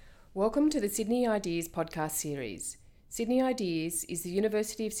Welcome to the Sydney Ideas podcast series. Sydney Ideas is the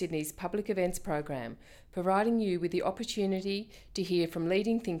University of Sydney's public events program, providing you with the opportunity to hear from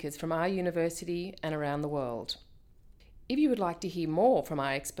leading thinkers from our university and around the world. If you would like to hear more from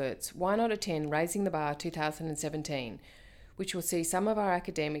our experts, why not attend Raising the Bar 2017, which will see some of our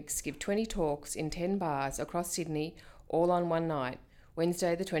academics give 20 talks in 10 bars across Sydney, all on one night,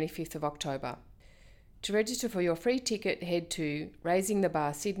 Wednesday the 25th of October. To register for your free ticket, head to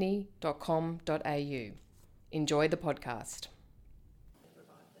raisingthebarsydney.com.au. Enjoy the podcast.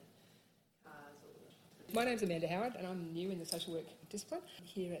 My name's Amanda Howard and I'm new in the social work discipline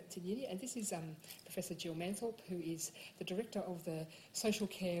here at Sydney Uni, and this is Professor Jill Manthorpe, who is the Director of the Social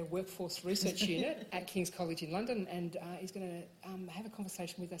Care Workforce Research Unit at King's College in London, and is going to have a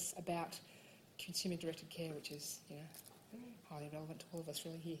conversation with us about consumer-directed care, which is highly relevant to all of us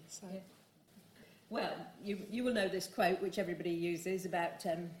really here. So. Yeah. Well, you will know this quote, which everybody uses, about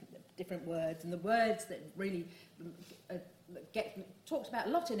different words, and the words that really get talked about a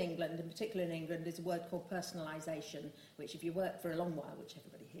lot in England, in particular in England, is a word called personalisation, which if you work for a long while, which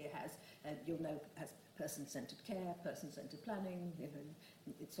everybody here has, you'll know as person-centred care, person-centred planning.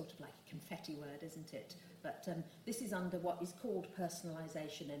 It's sort of like a confetti word, isn't it? But this is under what is called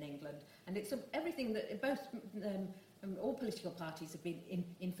personalisation in England, and it's everything that both all political parties have been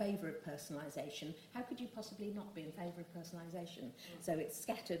in favour of personalisation. How could you possibly not be in favour of personalisation? So it's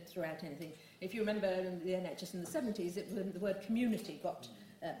scattered throughout anything. If you remember the NHS in the 70s, the word community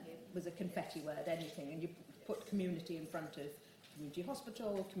was a confetti word, anything, and you put community in front of community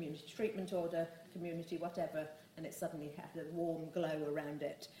hospital, community treatment order, community whatever, and it suddenly had a warm glow around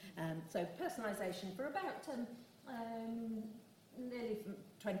it. So personalisation for about nearly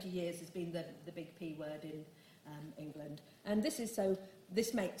 20 years has been the big P word in England, and this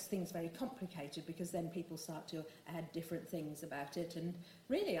makes things very complicated, because then people start to add different things about it, and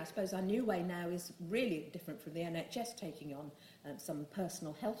really I suppose our new way now is really different from the NHS taking on some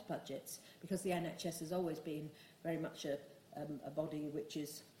personal health budgets, because the NHS has always been very much a body which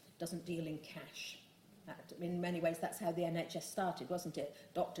doesn't deal in cash. In many ways that's how the NHS started, wasn't it?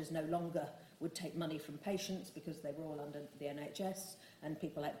 Doctors no longer would take money from patients because they were all under the NHS, and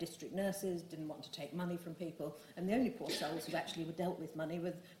people like district nurses didn't want to take money from people, and the only poor souls who actually were dealt with money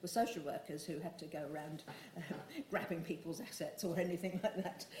were social workers, who had to go around grabbing people's assets or anything like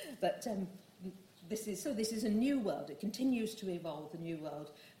that. But this is a new world. It continues to evolve, the new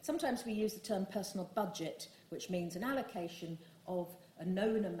world. Sometimes we use the term personal budget, which means an allocation of a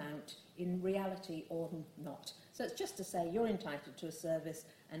known amount in reality or not. So it's just to say you're entitled to a service,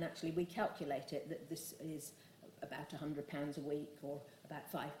 and actually we calculate it that this is about £100 a week, or about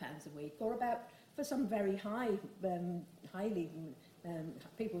 £5 a week, or about, for some very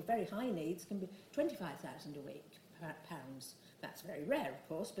people with very high needs, can be 25,000 a week, pounds. That's very rare, of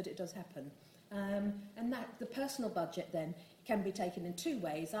course, but it does happen. And that the personal budget then can be taken in two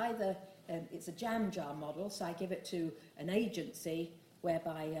ways. Either it's a jam jar model, so I give it to an agency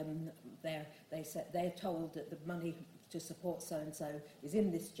whereby they're told that the money to support so-and-so is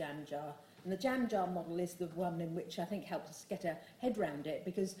in this jam jar. And the jam jar model is the one in which I think helps us get our head round it,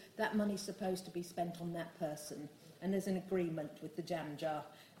 because that money's supposed to be spent on that person, and there's an agreement with the jam jar.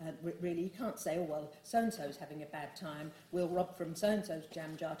 Really, you can't say, oh, well, so-and-so's having a bad time, we'll rob from so-and-so's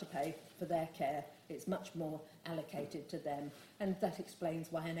jam jar to pay for their care. It's much more allocated to them, and that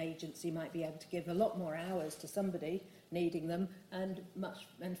explains why an agency might be able to give a lot more hours to somebody needing them, and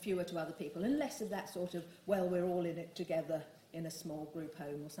fewer to other people, and less of that sort of, well, we're all in it together in a small group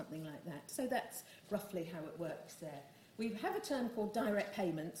home or something like that. So that's roughly how it works there. We have a term called direct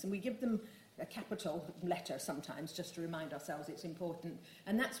payments, and we give them a capital letter sometimes, just to remind ourselves it's important,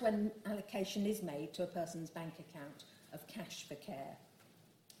 and that's when allocation is made to a person's bank account of cash for care.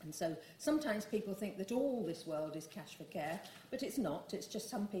 And so sometimes people think that all this world is cash for care, but it's not. It's just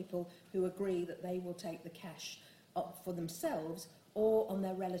some people who agree that they will take the cash up for themselves or on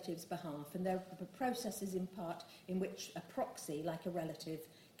their relatives' behalf, and there are processes in part in which a proxy, like a relative,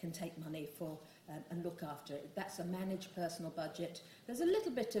 can take money for and look after it. That's a managed personal budget. There's a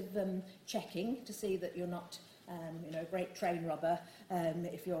little bit of checking to see that you're not a great train robber.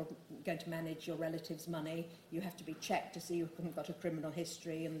 If you're going to manage your relatives' money, you have to be checked to see you haven't got a criminal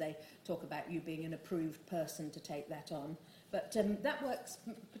history, and they talk about you being an approved person to take that on. But that works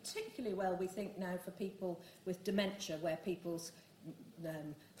particularly well, we think, now for people with dementia, where people's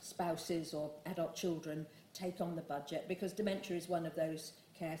spouses or adult children take on the budget, because dementia is one of those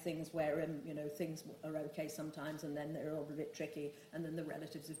care things where things are okay sometimes, and then they're all a bit tricky, and then the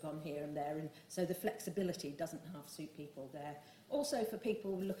relatives have gone here and there, and so the flexibility doesn't half suit people there. Also, for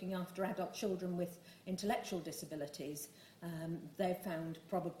people looking after adult children with intellectual disabilities, they've found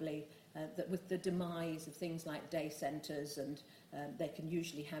probably that with the demise of things like day centres, and they can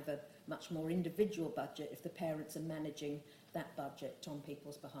usually have a much more individual budget if the parents are managing that budget on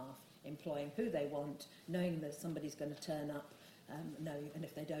people's behalf, employing who they want, knowing that somebody's going to turn up, and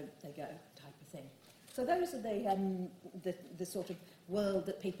if they don't, they go, type of thing. So those are the sort of world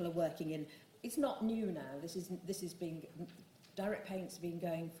that people are working in. It's not new now. This is being direct payments have been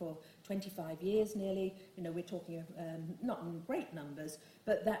going for 25 years nearly. You know, we're talking not in great numbers,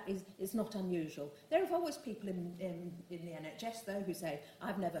 but that is not unusual. There are always people in the NHS, though, who say,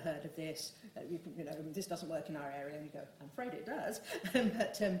 I've never heard of this, you know, this doesn't work in our area, and you go, I'm afraid it does.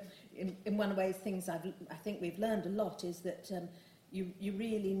 But in one of the ways, things I think we've learned a lot is that you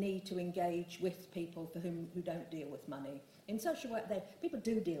really need to engage with people who don't deal with money. In social work, people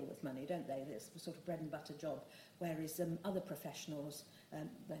do deal with money, don't they? It's a sort of bread and butter job, whereas other professionals,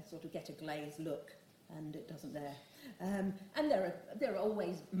 they sort of get a glazed look, and it doesn't there. And there are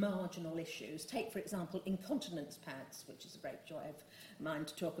always marginal issues. Take, for example, incontinence pads, which is a great joy of mine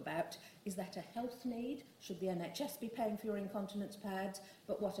to talk about. Is that a health need? Should the NHS be paying for your incontinence pads?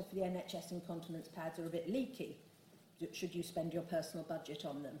 But what if the NHS incontinence pads are a bit leaky? Should you spend your personal budget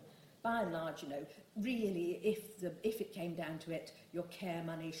on them? By and large, you know, really, if it came down to it, your care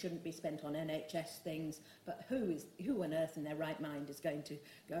money shouldn't be spent on NHS things. But who on earth in their right mind is going to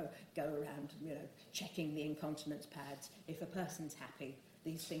go around, you know, checking the incontinence pads if a person's happy?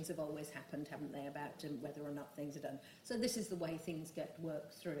 These things have always happened, haven't they, about whether or not things are done. So this is the way things get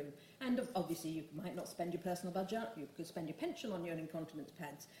worked through. And obviously, you might not spend your personal budget. You could spend your pension on your incontinence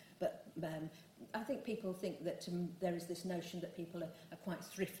pads. But I think people think that there is this notion that people are quite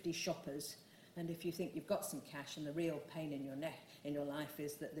thrifty shoppers. And if you think you've got some cash and the real pain in your neck, in your life,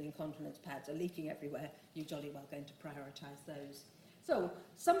 is that the incontinence pads are leaking everywhere, you're jolly well going to prioritise those. So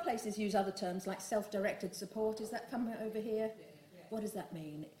some places use other terms like self-directed support. Is that coming over here? What does that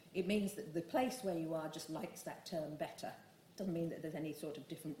mean? It means that the place where you are just likes that term better. It doesn't mean that there's any sort of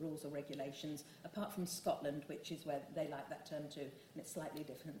different rules or regulations, apart from Scotland, which is where they like that term too, and it's slightly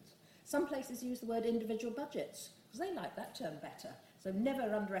different. Some places use the word individual budgets, because they like that term better. So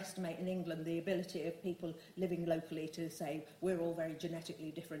never underestimate in England the ability of people living locally to say, we're all very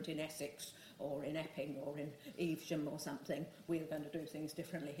genetically different in Essex, or in Epping, or in Evesham or something. We're going to do things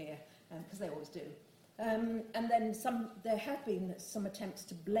differently here, because they always do. And then there have been some attempts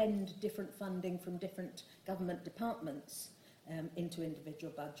to blend different funding from different government departments into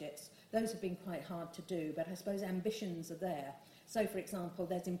individual budgets. Those have been quite hard to do, but I suppose ambitions are there. So, for example,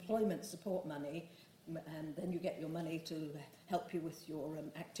 there's employment support money, and then you get your money to help you with your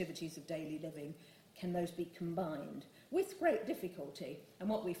activities of daily living. Can those be combined? With great difficulty. And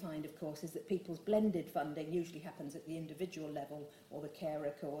what we find, of course, is that people's blended funding usually happens at the individual level, or the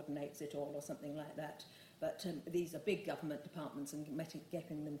carer coordinates it all, or something like that. But these are big government departments, and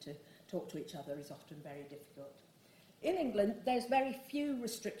getting them to talk to each other is often very difficult. In England, there's very few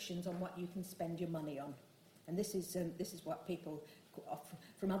restrictions on what you can spend your money on. And this is what people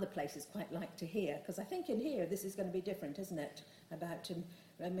from other places quite like to hear, because I think in here this is going to be different, isn't it? About,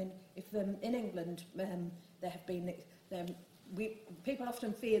 I mean, if in England there have been, people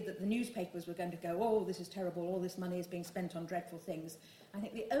often feared that the newspapers were going to go, oh, this is terrible, all this money is being spent on dreadful things. I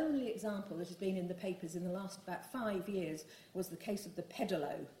think the only example that has been in the papers in the last about 5 years was the case of the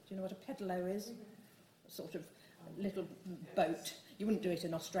pedalo. Do you know what a pedalo is? A sort of little boat. You wouldn't do it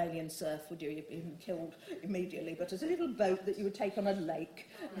in Australian surf, would you? You'd be killed immediately. But it's a little boat that you would take on a lake,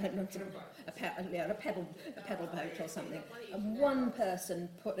 a pedal boat or something. And one person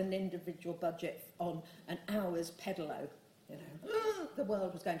put an individual budget on an hour's pedalo. You know, the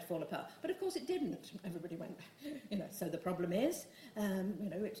world was going to fall apart. But of course it didn't. Everybody went, you know, so the problem is, you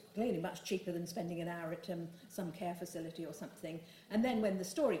know, it's clearly much cheaper than spending an hour at some care facility or something. And then when the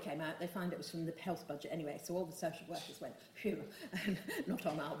story came out, they found it was from the health budget anyway, so all the social workers went, phew, not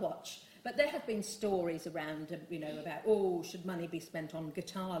on our watch. But there have been stories around, you know, about, oh, should money be spent on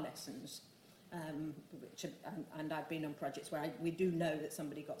guitar lessons? And I've been on projects where we do know that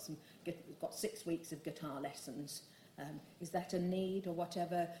somebody got 6 weeks of guitar lessons. Is that a need or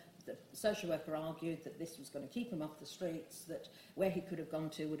whatever? The social worker argued that this was going to keep him off the streets, that where he could have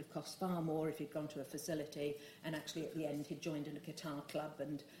gone to would have cost far more if he'd gone to a facility, and actually at the end he'd joined in a guitar club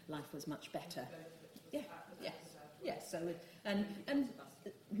and life was much better. Yeah, yes, yes. So and when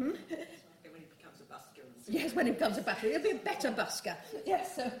he becomes a busker. Yes, when he becomes a busker, he'll be a better busker.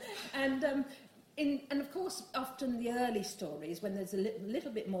 Yes, so and of course, often the early stories, when there's a little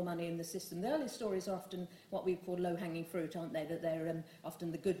bit more money in the system, the early stories are often what we call low-hanging fruit, aren't they? That they're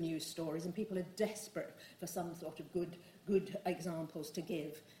often the good news stories, and people are desperate for some sort of good examples to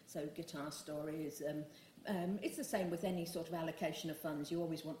give. So guitar stories, It's the same with any sort of allocation of funds. You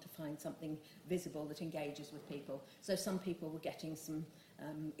always want to find something visible that engages with people. So some people were getting some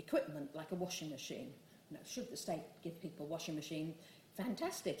equipment like a washing machine. Now, should the state give people a washing machine?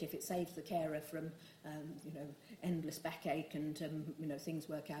 Fantastic if it saves the carer from endless backache and things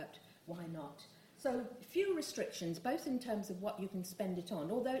work out. Why not? So few restrictions, both in terms of what you can spend it on,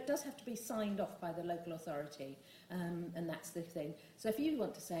 although it does have to be signed off by the local authority, and that's the thing. So if you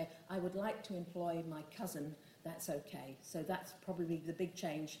want to say, I would like to employ my cousin, that's okay. So that's probably the big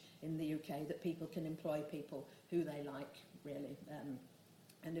change in the UK, that people can employ people who they like, really.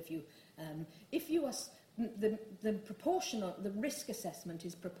 And if you are... The risk assessment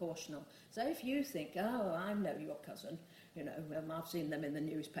is proportional. So if you think, oh, I know your cousin, I've seen them in the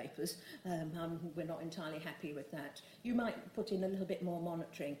newspapers, we're not entirely happy with that, you might put in a little bit more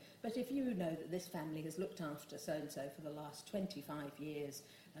monitoring. But if you know that this family has looked after so-and-so for the last 25 years,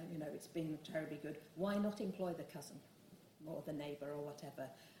 it's been terribly good, why not employ the cousin or the neighbour or whatever?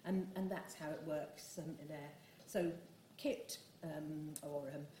 And that's how it works there. So kit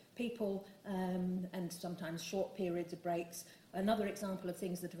people and sometimes short periods of breaks. Another example of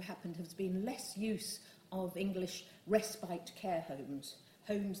things that have happened has been less use of English respite care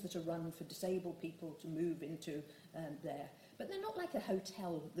homes that are run for disabled people to move into there. But they're not like a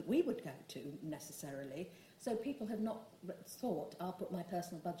hotel that we would go to necessarily. So people have not thought, I'll put my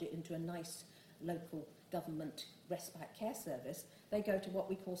personal budget into a nice local government respite care service. They go to what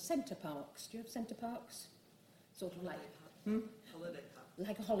we call centre parks. Do you have centre parks? Sort of like... Holiday park.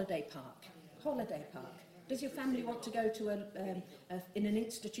 Like a holiday park. Holiday park. Does your family want to go to in an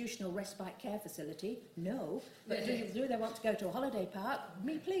institutional respite care facility? No. But do they want to go to a holiday park?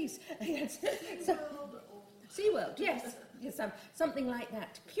 Me, please. Yes. SeaWorld, yes. Something like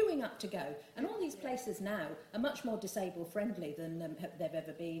that. Queuing up to go. And all these places now are much more disabled friendly than they've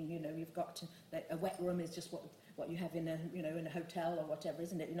ever been. You've got a wet room is just what you have in a hotel or whatever,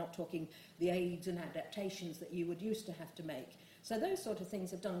 isn't it? You're not talking the aids and adaptations that you would used to have to make. So those sort of things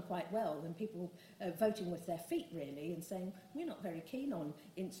have done quite well, and people are voting with their feet, really, and saying, we're not very keen on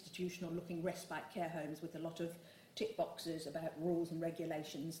institutional-looking respite care homes with a lot of tick boxes about rules and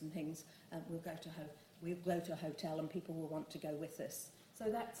regulations and things. We'll go to a hotel and people will want to go with us. So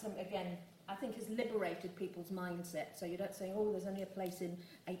that's, again, I think has liberated people's mindset. So you don't say, oh, there's only a place in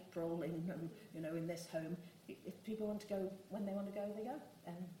April in this home. If people want to go when they want to go, they go.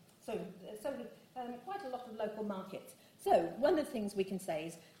 So quite a lot of local markets. So one of the things we can say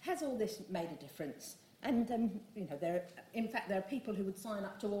is, has all this made a difference? And there are people who would sign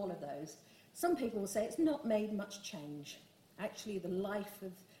up to all of those. Some people will say it's not made much change. Actually, the life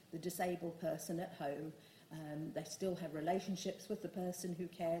of the disabled person at home, they still have relationships with the person who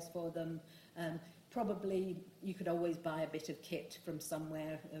cares for them. Probably you could always buy a bit of kit from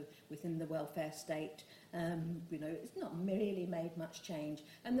somewhere within the welfare state. It's not really made much change.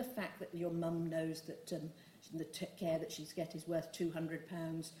 And the fact that your mum knows that the care that she's get is worth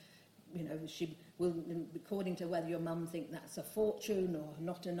 £200, she will, according to whether your mum think that's a fortune or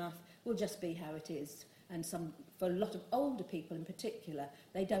not enough, will just be how it is. And for a lot of older people in particular,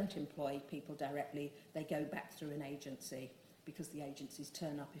 they don't employ people directly. They go back through an agency, because the agencies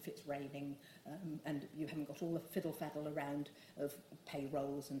turn up if it's raining, and you haven't got all the fiddle-faddle around of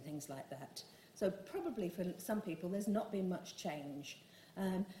payrolls and things like that. So probably for some people there's not been much change.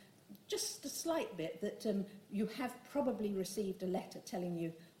 Just a slight bit that you have probably received a letter telling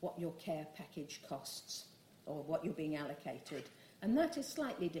you what your care package costs or what you're being allocated. And that is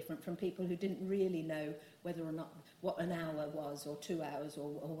slightly different from people who didn't really know whether or not what an hour was or 2 hours or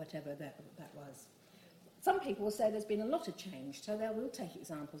whatever that was. Some people will say there's been a lot of change, so they will take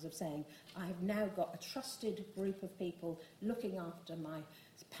examples of saying, I've now got a trusted group of people looking after my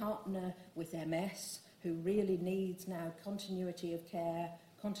partner with MS who really needs now continuity of care,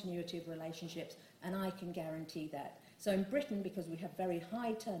 continuity of relationships, and I can guarantee that. So in Britain, because we have very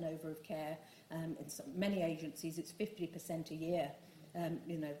high turnover of care, in many agencies it's 50% a year,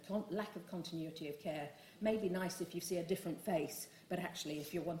 lack of continuity of care. May be nice if you see a different face, but actually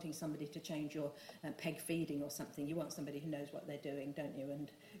if you're wanting somebody to change your peg feeding or something, you want somebody who knows what they're doing, don't you?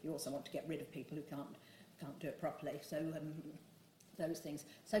 And you also want to get rid of people who can't do it properly. So those things.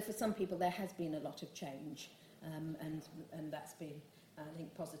 So for some people there has been a lot of change, and that's been, I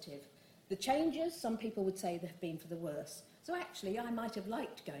think, positive. The changes, some people would say, they've been for the worse. So actually, I might have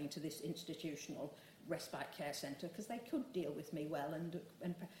liked going to this institutional respite care centre because they could deal with me well, and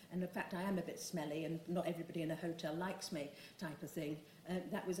in fact, I am a bit smelly, and not everybody in a hotel likes me, type of thing.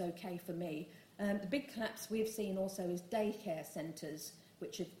 That was okay for me. The big collapse we've seen also is daycare centres,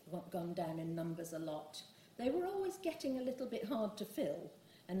 which have gone down in numbers a lot. They were always getting a little bit hard to fill.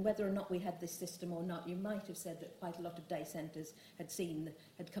 And whether or not we had this system or not, you might have said that quite a lot of day centres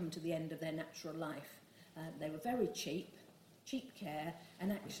had come to the end of their natural life. They were very cheap care, and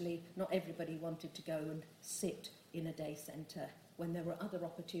actually not everybody wanted to go and sit in a day centre when there were other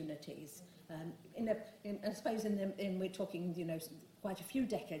opportunities. I suppose we're talking, quite a few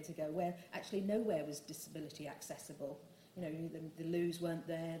decades ago, where actually nowhere was disability accessible. The loos weren't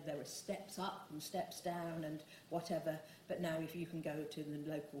there, there were steps up and steps down and whatever, but now if you can go to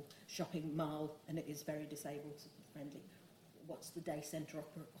the local shopping mall and it is very disabled friendly, what's the day centre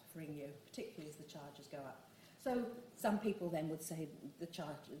offering you, particularly as the charges go up? So some people then would say the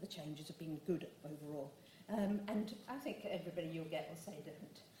changes have been good overall. And I think everybody you'll get will say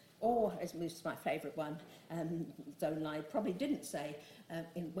different. Or, as was my favourite one, Zone Live probably didn't say,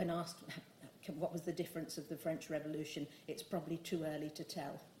 when asked what was the difference of the French Revolution, it's probably too early to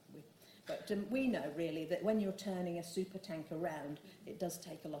tell. But we know, really, that when you're turning a super tank around, it does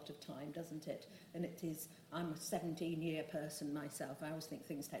take a lot of time, doesn't it? And it is, I'm a 17-year person myself. I always think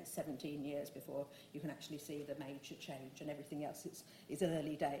things take 17 years before you can actually see the major change, and everything else is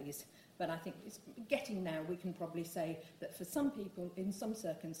early days. But I think it's getting now, we can probably say that for some people, in some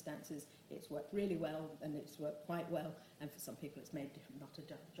circumstances, it's worked really well, and it's worked quite well, and for some people it's made not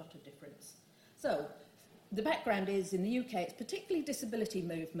a jot of difference. So, the background is, in the UK, it's particularly disability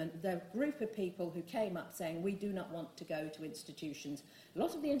movement, the group of people who came up saying, we do not want to go to institutions. A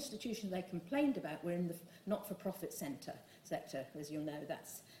lot of the institutions they complained about were in the not-for-profit sector. As you'll know,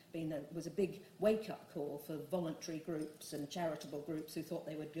 was a big wake-up call for voluntary groups and charitable groups who thought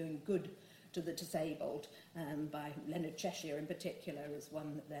they were doing good to the disabled, by Leonard Cheshire in particular as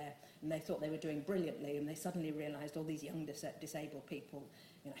one there, and they thought they were doing brilliantly, and they suddenly realised all these young disabled people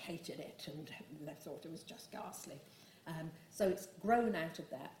hated it, and they thought it was just ghastly. So it's grown out of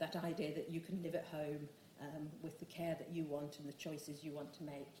that idea that you can live at home with the care that you want and the choices you want to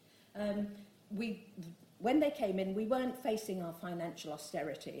make. When they came in, we weren't facing our financial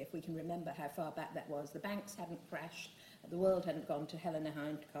austerity, if we can remember how far back that was. The banks hadn't crashed, the world hadn't gone to hell in a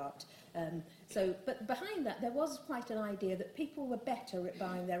handcart. But behind that, there was quite an idea that people were better at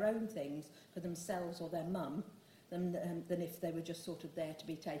buying their own things for themselves or their mum than if they were just sort of there to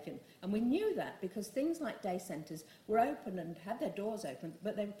be taken. And we knew that because things like day centres were open and had their doors open,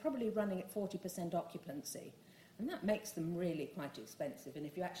 but they were probably running at 40% occupancy. And that makes them really quite expensive. And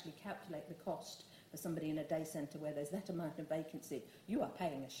if you actually calculate the cost for somebody in a day centre where there's that amount of vacancy, you are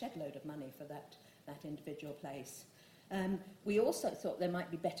paying a shed load of money for that individual place. We also thought there might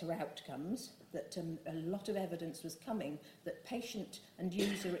be better outcomes, that a lot of evidence was coming that patient and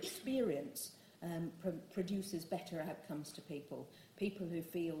user experience produces better outcomes to people. People who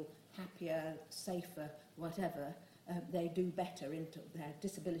feel happier, safer, whatever, they do better. Their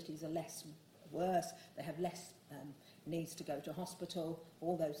disabilities are worse, they have less needs to go to hospital,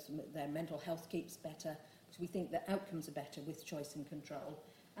 their mental health keeps better. So we think that outcomes are better with choice and control.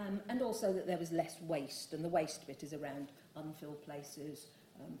 And also that there was less waste, and the waste bit is around unfilled places,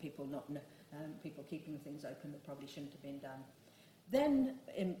 people keeping things open that probably shouldn't have been done. Then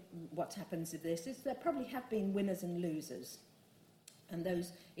what happens with this is there probably have been winners and losers. And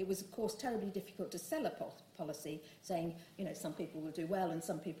it was, of course, terribly difficult to sell a policy saying, some people will do well and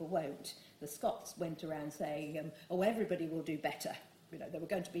some people won't. The Scots went around saying, everybody will do better. There were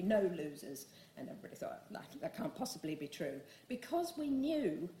going to be no losers. And everybody thought, that can't possibly be true. Because we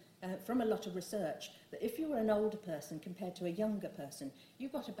knew from a lot of research that if you were an older person compared to a younger person, you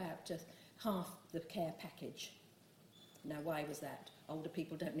got about half the care package. Now, why was that? Older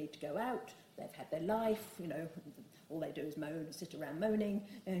people don't need to go out. They've had their life, all they do is moan and sit around moaning.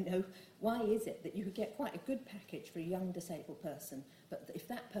 Why is it that you could get quite a good package for a young disabled person, but if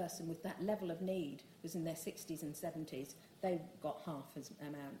that person with that level of need was in their 60s and 70s, they got half as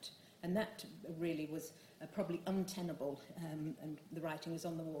amount? And that really was probably untenable, and the writing is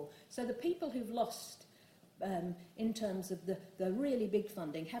on the wall. So the people who've lost in terms of the really big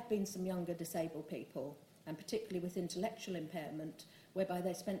funding have been some younger disabled people, and particularly with intellectual impairment, whereby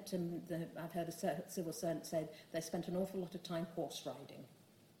they spent, I've heard a civil servant say, they spent an awful lot of time horse riding.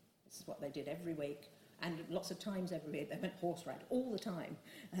 This is what they did every week, and lots of times every week they went horse riding all the time,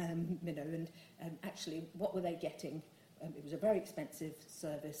 and actually what were they getting? It was a very expensive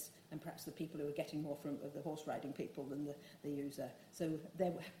service, and perhaps the people who were getting more from the horse riding people than the user. So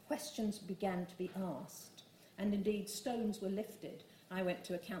questions began to be asked, and indeed stones were lifted. I went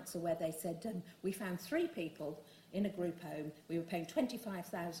to a council where they said, we found 3 people in a group home. We were paying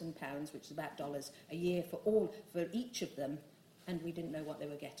 £25,000, which is about dollars, a year for each of them, and we didn't know what they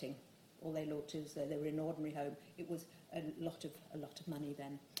were getting. All they looked is they were in an ordinary home. It was a lot of money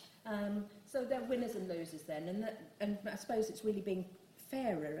then. So there are winners and losers then, and I suppose it's really being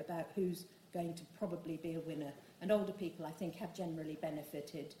fairer about who's going to probably be a winner. And older people, I think, have generally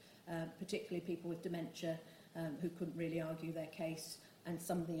benefited, particularly people with dementia who couldn't really argue their case, and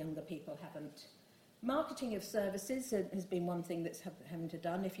some of the younger people haven't. Marketing of services has been one thing that's having to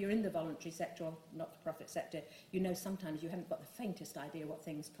done. If you're in the voluntary sector or not-for-profit sector, you know sometimes you haven't got the faintest idea what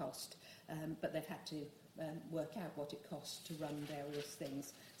things cost, but they've had to work out what it costs to run various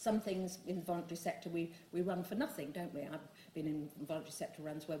things. Some things in the voluntary sector we run for nothing, don't we? I've been in voluntary sector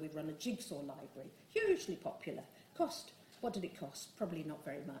runs where we've run a jigsaw library, hugely popular. What did it cost? Probably not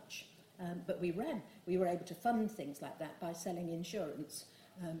very much. But we were able to fund things like that by selling insurance.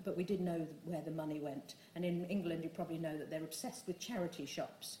 But we did know where the money went. And in England, you probably know that they're obsessed with charity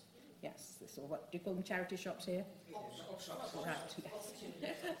shops. Yes, what do you call them, charity shops here? Right, yes.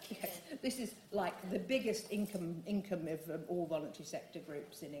 Yes. This is like the biggest income of all voluntary sector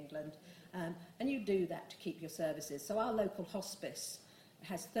groups in England. And you do that to keep your services. So our local hospice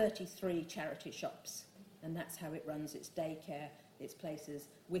has 33 charity shops, and that's how it runs its daycare, its places,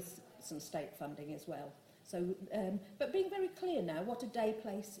 with some state funding as well. So, but being very clear now, what a day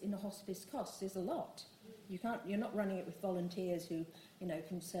place in a hospice costs is a lot. You're not running it with volunteers who,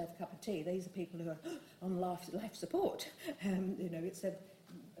 can serve a cup of tea. These are people who are on life support.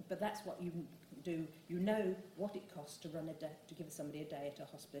 But that's what you do. You know what it costs to run a day, to give somebody a day at a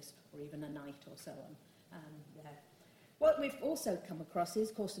hospice, or even a night or so on. What we've also come across is,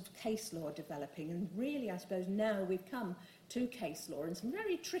 of course, of case law developing, and really, I suppose, now we've come to case law, and some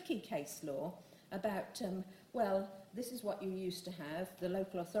very tricky case law about, this is what you used to have. The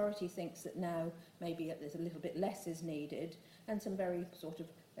local authority thinks that now maybe there's a little bit less is needed, and some very sort of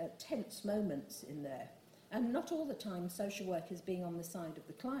tense moments in there. And not all the time social workers being on the side of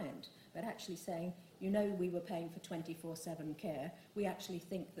the client, but actually saying, we were paying for 24/7 care. We actually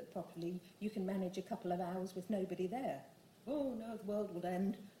think that properly you can manage a couple of hours with nobody there. Oh, no, the world will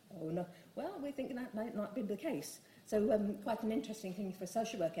end. Oh, no. Well, we think that might not be the case. So quite an interesting thing for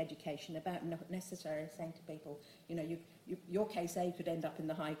social work education about not necessarily saying to people, your case A could end up in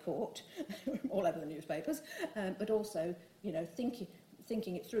the High Court, all over the newspapers, but also,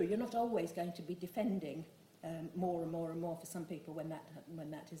 thinking it through. You're not always going to be defending more and more and more for some people when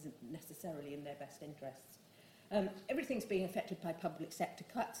that isn't necessarily in their best interests. Everything's being affected by public sector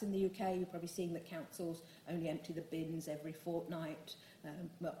cuts in the UK. You're probably seeing that councils only empty the bins every fortnight,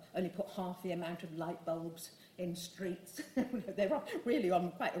 only put half the amount of light bulbs in streets. They're really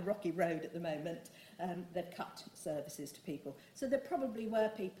on quite a rocky road at the moment. They've cut services to people. So there probably were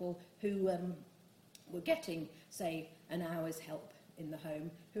people who were getting, say, an hour's help in the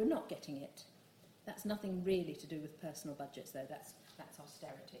home who are not getting it. That's nothing really to do with personal budgets, though. That's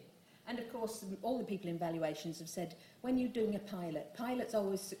austerity. And, of course, all the people in valuations have said, when you're doing a pilot, pilots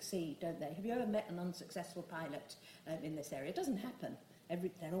always succeed, don't they? Have you ever met an unsuccessful pilot in this area? It doesn't happen.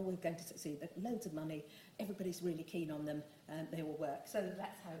 They're always going to succeed. They've loads of money. Everybody's really keen on them. They all work. So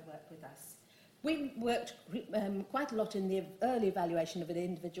that's how it worked with us. We worked quite a lot in the early evaluation of an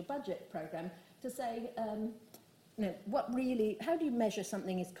individual budget programme to say, how do you measure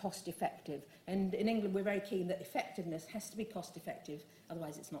something is cost effective? And in England, we're very keen that effectiveness has to be cost effective,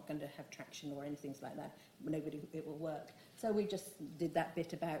 otherwise it's not going to have traction or anything like that. It will work. So we just did that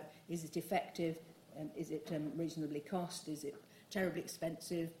bit about, is it effective? Is it reasonably cost? Is it terribly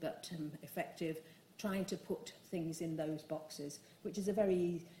expensive but effective? Trying to put things in those boxes, which is a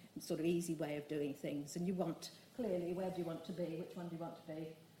very sort of easy way of doing things. And you want, clearly, where do you want to be? Which one do you want to be?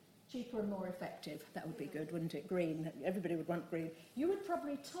 Cheaper and more effective. That would be good, wouldn't it? Green. Everybody would want green. You would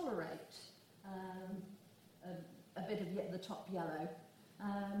probably tolerate a bit of the top yellow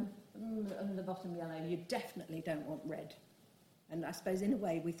and the bottom yellow. You definitely don't want red. And I suppose in a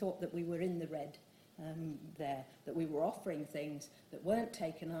way we thought that we were in the red there, that we were offering things that weren't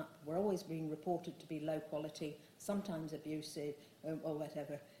taken up, were always being reported to be low quality, sometimes abusive or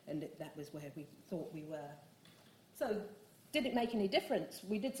whatever, and that was where we thought we were. So, did it make any difference?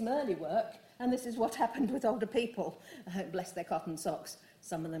 We did some early work, and this is what happened with older people. Bless their cotton socks.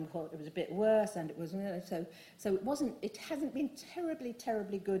 Some of them thought it was a bit worse, and it was so it wasn't. It hasn't been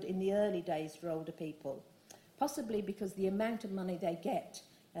terribly good in the early days for older people, possibly because the amount of money they get,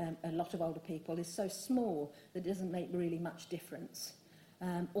 a lot of older people, is so small that it doesn't make really much difference.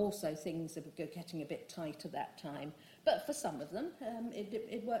 Also, things are getting a bit tight at that time. But for some of them,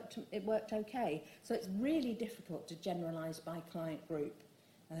 it worked okay. So it's really difficult to generalise by client group.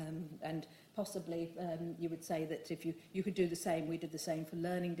 And possibly you would say that if you could do the same, we did the same for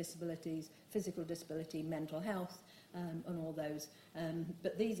learning disabilities, physical disability, mental health, and all those.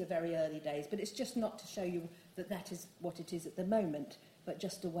 But these are very early days. But it's just not to show you that is what it is at the moment, but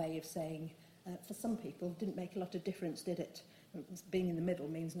just a way of saying, for some people, it didn't make a lot of difference, did it? being in the middle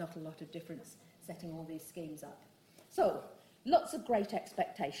means not a lot of difference setting all these schemes up. So, lots of great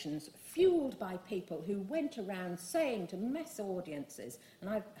expectations, fueled by people who went around saying to mass audiences, and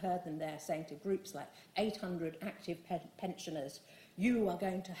I've heard them there saying to groups like 800 active pensioners, you are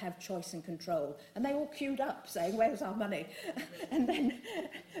going to have choice and control. And they all queued up saying, where's our money? And then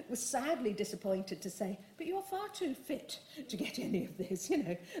was sadly disappointed to say, but you're far too fit to get any of this. You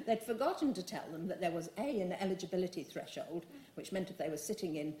know, they'd forgotten to tell them that there was an eligibility threshold, which meant if they were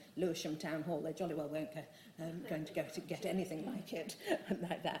sitting in Lewisham Town Hall, they jolly well weren't going to go to get anything like it,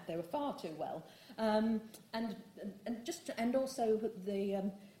 like that. They were far too well. And also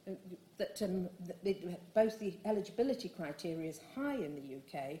both the eligibility criteria is high in the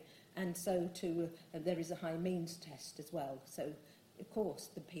UK, and so too there is a high means test as well. So, of course,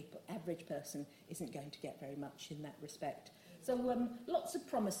 the average person isn't going to get very much in that respect. So lots of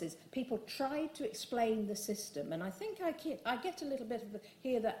promises. People tried to explain the system, and I think I get a little bit of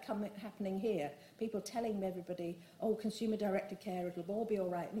happening here. People telling everybody, oh, consumer-directed care, it'll all be all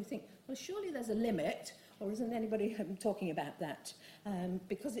right. And you think, well, surely there's a limit, or isn't anybody talking about that?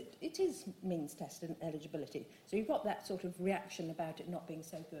 Because it is means test and eligibility. So you've got that sort of reaction about it not being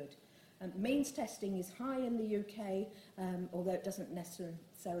so good. Means testing is high in the UK, although it doesn't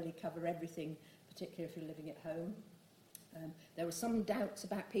necessarily cover everything, particularly if you're living at home. There were some doubts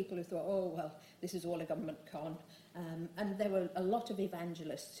about people who thought, oh, well, this is all a government con. And there were a lot of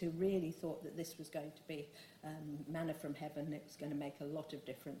evangelists who really thought that this was going to be manna from heaven. It was going to make a lot of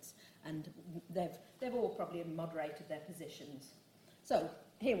difference. And they've all probably moderated their positions. So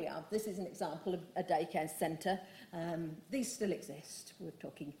here we are. This is an example of a daycare centre. These still exist. We're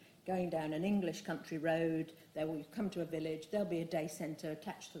talking going down an English country road. There will come to a village. There'll be a day centre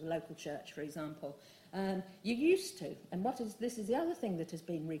attached to the local church, for example. You used to, and this is the other thing that has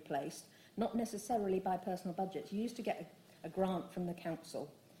been replaced, not necessarily by personal budgets. You used to get a grant from the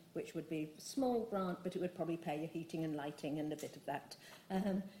council, which would be a small grant, but it would probably pay your heating and lighting and a bit of that.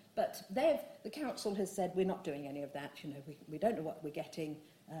 But the council has said, we're not doing any of that. You know, we don't know what we're getting.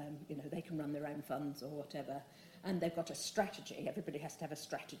 You know, they can run their own funds or whatever. And they've got a strategy. Everybody has to have a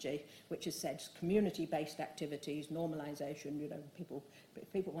strategy, which has said community-based activities, normalisation. You know, people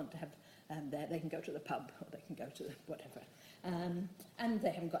want to have they can go to the pub or they can go to whatever. And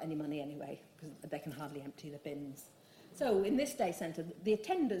they haven't got any money anyway because they can hardly empty the bins. So in this day centre, the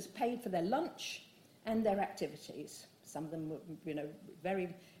attenders paid for their lunch and their activities. Some of them were, you know,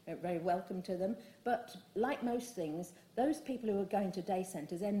 very, very welcome to them. But like most things, those people who were going to day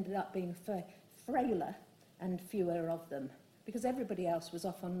centres ended up being frailer and fewer of them, because everybody else was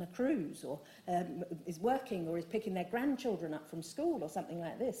off on a cruise or is working or is picking their grandchildren up from school or something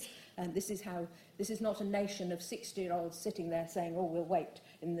like this. And this is not a nation of 60-year-olds sitting there saying, oh, we'll wait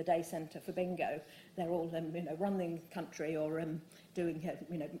in the day centre for bingo. They're all, you know, running the country or doing,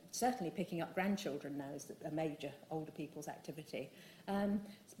 you know, certainly picking up grandchildren now is a major older people's activity.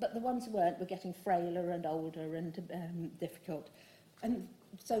 But the ones who weren't were getting frailer and older and difficult. And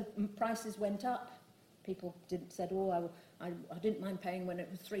so prices went up. People said, oh, I didn't mind paying when it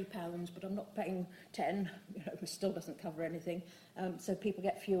was £3, but I'm not paying 10. You know, it still doesn't cover anything. So people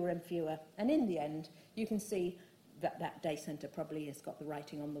get fewer and fewer. And in the end, you can see that day centre probably has got the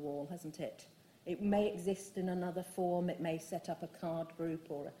writing on the wall, hasn't it? It may exist in another form. It may set up a card group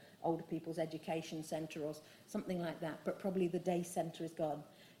or an older people's education centre or something like that, but probably the day centre is gone.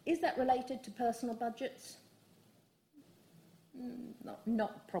 Is that related to personal budgets?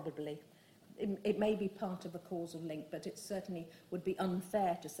 Not probably. It may be part of a causal link, but it certainly would be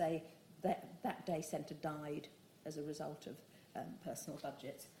unfair to say that that day centre died as a result of personal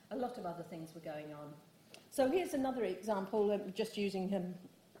budgets. A lot of other things were going on. So here's another example, just using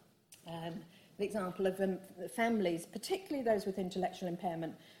the example of families, particularly those with intellectual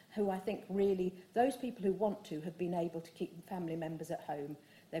impairment, who I think really, those people who want to have been able to keep family members at home.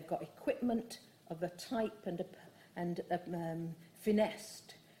 They've got equipment of a type and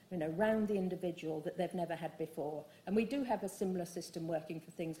finessed, you know, round the individual that they've never had before. And we do have a similar system working for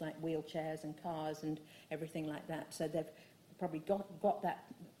things like wheelchairs and cars and everything like that. So they've probably got that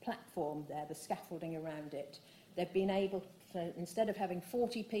platform there, the scaffolding around it. They've been able to, instead of having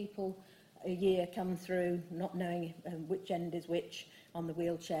 40 people a year come through, not knowing which end is which on the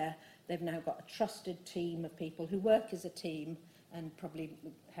wheelchair, they've now got a trusted team of people who work as a team and probably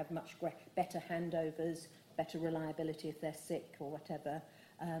have much better handovers, better reliability if they're sick or whatever.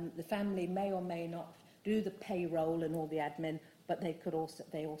 The family may or may not do the payroll and all the admin, but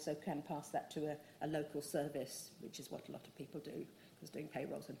they also can pass that to a local service, which is what a lot of people do, because doing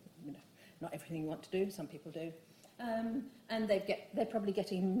payrolls and, you know, not everything you want to do, some people do. And they're probably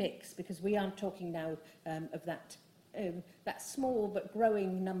getting mixed, because we aren't talking now of that that small but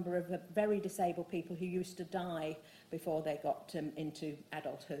growing number of very disabled people who used to die before they got into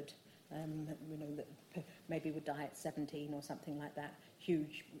adulthood. That maybe would die at 17 or something like that.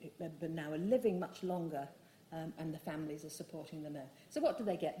 Huge, but now are living much longer, and the families are supporting them there. So what do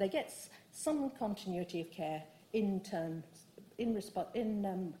they get? They get some continuity of care in turn,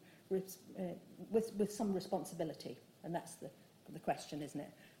 with some responsibility, and that's the question, isn't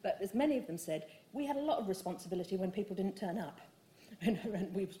it? But as many of them said, we had a lot of responsibility when people didn't turn up. And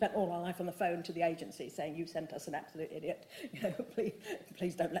we've spent all our life on the phone to the agency saying, you sent us an absolute idiot,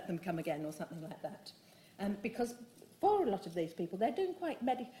 please don't let them come again, or something like that. Because for a lot of these people, they're doing quite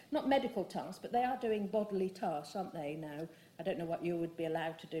not medical tasks, but they are doing bodily tasks, aren't they now? I don't know what you would be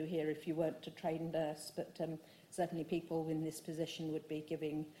allowed to do here if you weren't a trained nurse, but certainly people in this position would be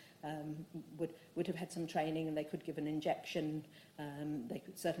giving, would have had some training, and they could give an injection. They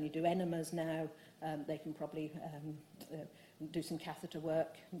could certainly do enemas now. They can probably do some catheter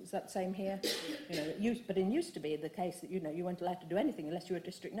work. Is that the same here? But it used to be the case that you weren't allowed to do anything unless you were a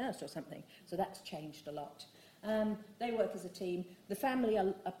district nurse or something. So that's changed a lot. They work as a team. The family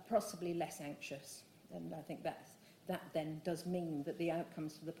are possibly less anxious, and I think that then does mean that the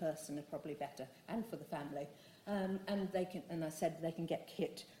outcomes for the person are probably better, and for the family. And they can, and I said they can get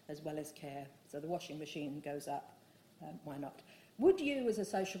kit as well as care. So the washing machine goes up. Why not? Would you, as a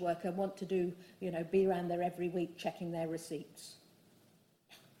social worker, want to do, be around there every week checking their receipts?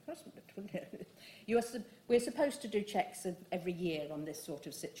 We're supposed to do checks every year on this sort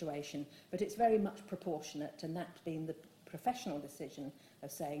of situation, but it's very much proportionate, and that's been the professional decision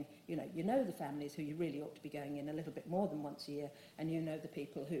of saying, you know the families who you really ought to be going in a little bit more than once a year, and you know the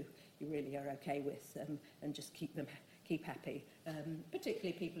people who you really are okay with, and just keep happy.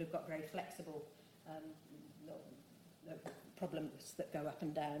 Particularly people who've got very flexible problems that go up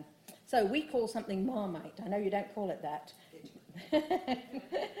and down. So we call something Marmite. I know you don't call it that.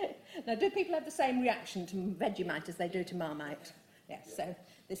 Now, do people have the same reaction to Vegemite as they do to Marmite? Yes, so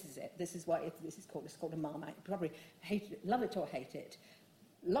this is it. This is what this is called. It's called a Marmite. Probably love it or hate it.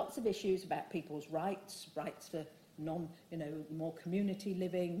 Lots of issues about people's rights for more community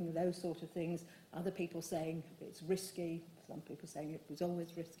living, those sort of things. Other people saying it's risky. Some people saying it was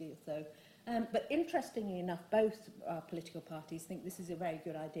always risky. So, but interestingly enough, both our political parties think this is a very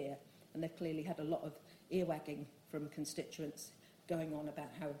good idea, and they've clearly had a lot of earwagging from constituents going on about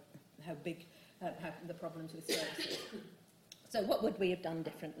how big the problems with services. So what would we have done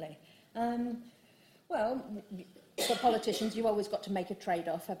differently? Well, for politicians, you've always got to make a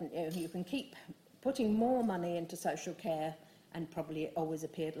trade-off, haven't you? You can keep putting more money into social care, and probably it always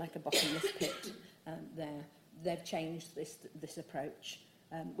appeared like a bottomless pit there. They've changed this approach,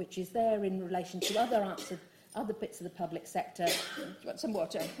 which is there in relation to other bits of the public sector. Do you want some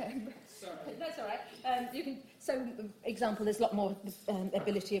water? Sorry. That's all right. Example, there's a lot more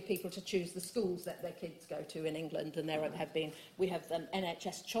ability of people to choose the schools that their kids go to in England, and we have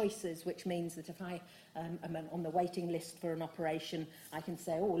NHS choices, which means that if I am on the waiting list for an operation, I can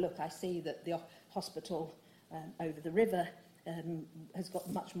say, oh, look, I see that the hospital over the river has got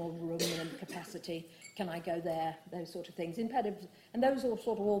much more room and capacity. Can I go there? Those sort of things. And those are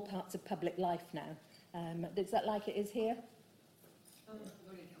sort of all parts of public life now. Is that like it is here?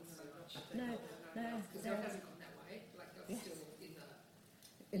 No. Because it hasn't gone that way. Like, that's still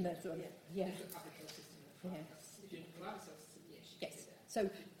in the sort of, yeah. the public health system. If you're in the private health system, yes, you can do that. So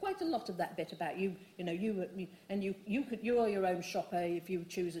quite a lot of that bit about you are your own shopper if you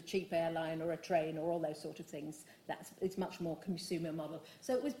choose a cheap airline or a train or all those sort of things. It's much more consumer model.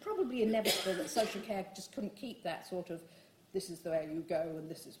 So it was probably inevitable that social care just couldn't keep that sort of, this is the way you go and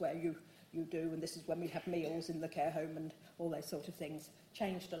this is where you do, and this is when we have meals in the care home and all those sort of things.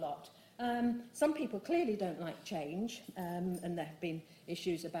 Changed a lot. Some people clearly don't like change, and there have been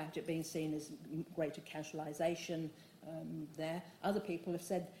issues about it being seen as greater casualisation there. Other people have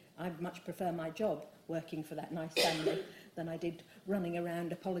said, I much prefer my job working for that nice family than I did running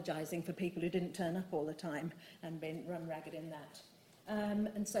around apologising for people who didn't turn up all the time and being run ragged in that.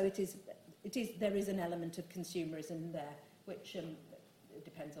 And so there is an element of consumerism there, which it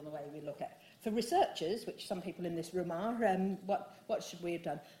depends on the way we look at. For researchers, which some people in this room are, what should we have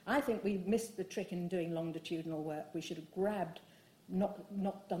done? I think we missed the trick in doing longitudinal work. We should have grabbed,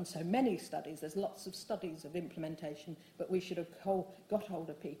 not done so many studies. There's lots of studies of implementation, but we should have got hold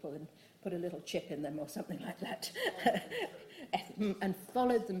of people and put a little chip in them or something like that and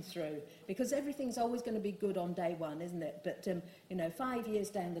followed them through, because everything's always going to be good on day one, isn't it? But 5 years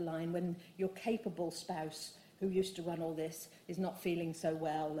down the line, when your capable spouse who used to run all this is not feeling so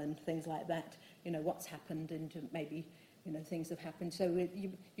well and things like that, what's happened, and maybe things have happened. So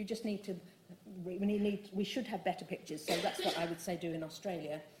you just need to we should have better pictures, so that's what I would say do in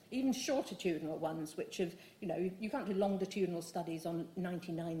Australia. Even shortitudinal ones, which have, you can't do longitudinal studies on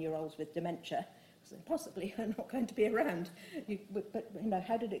 99-year-olds with dementia, because they possibly are not going to be around. But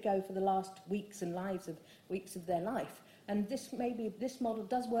how did it go for the last weeks and weeks of their life? And this model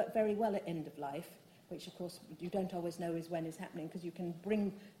does work very well at end of life, which of course you don't always know is when is happening, because you can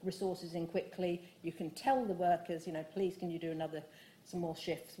bring resources in quickly, you can tell the workers, please can you do some more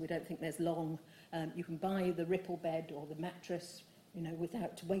shifts, we don't think there's long. You can buy the ripple bed or the mattress,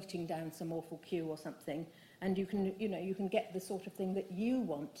 without waiting down some awful queue or something, and you can get the sort of thing that you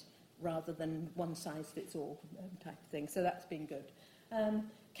want rather than one size fits all type of thing. So that's been good.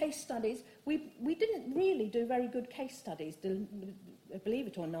 Case studies, we didn't really do very good case studies, believe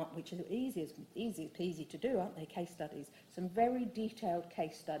it or not, which are easy peasy to do, aren't they, case studies? Some very detailed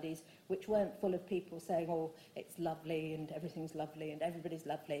case studies which weren't full of people saying, oh, it's lovely and everything's lovely and everybody's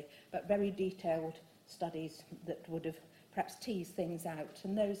lovely, but very detailed studies that would have perhaps teased things out,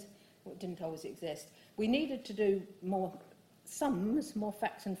 and those didn't always exist. We needed to do more sums, more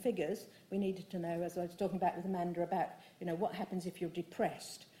facts and figures. We needed to know, as I was talking about with Amanda, about what happens if you're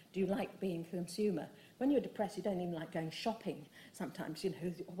depressed. Do you like being a consumer? When you're depressed, you don't even like going shopping sometimes.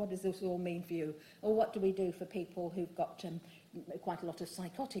 What does this all mean for you? Or what do we do for people who've got quite a lot of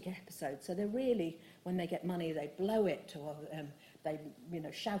psychotic episodes? So they're really, when they get money, they blow it, or they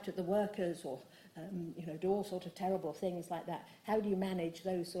shout at the workers, or do all sorts of terrible things like that. How do you manage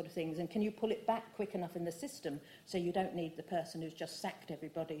those sort of things? And can you pull it back quick enough in the system so you don't need the person who's just sacked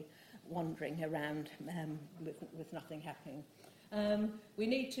everybody wandering around with nothing happening? We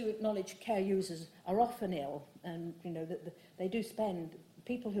need to acknowledge care users are often ill, and that they do spend.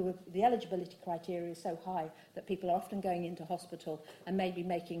 People who the eligibility criteria is so high that people are often going into hospital and maybe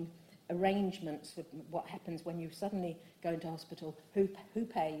making arrangements for what happens when you suddenly go into hospital. Who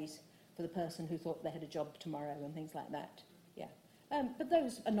pays for the person who thought they had a job tomorrow and things like that? Yeah, but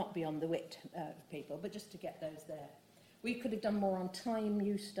those are not beyond the wit of people. But just to get those there, we could have done more on time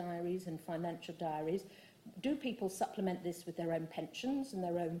use diaries and financial diaries. Do people supplement this with their own pensions and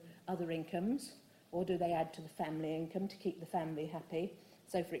their own other incomes, or do they add to the family income to keep the family happy?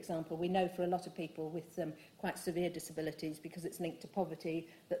 So, for example, we know for a lot of people with quite severe disabilities, because it's linked to poverty,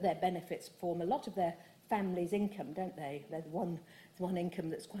 that their benefits form a lot of their family's income, don't they? They're one income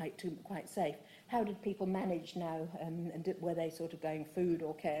that's quite safe. How did people manage now, and were they sort of going food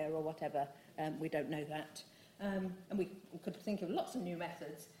or care or whatever? We don't know that. And we could think of lots of new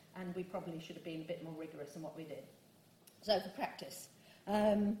methods, and we probably should have been a bit more rigorous in what we did. So for practice,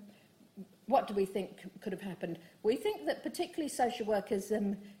 what do we think could have happened? We think that particularly social workers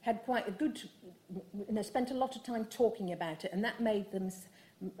had quite a good, spent a lot of time talking about it, and that made them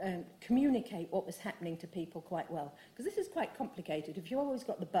communicate what was happening to people quite well. Because this is quite complicated. If you always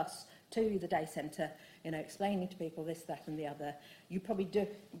got the bus to the day centre, explaining to people this, that and the other, you probably do.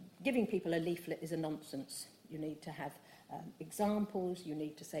 Giving people a leaflet is a nonsense. You need to have examples, you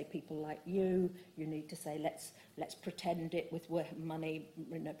need to say people like you need to say let's pretend it with money,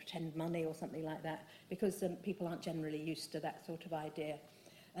 pretend money or something like that, because people aren't generally used to that sort of idea.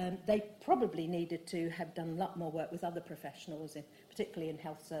 They probably needed to have done a lot more work with other professionals, particularly in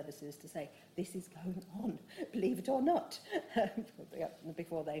health services, to say this is going on, believe it or not,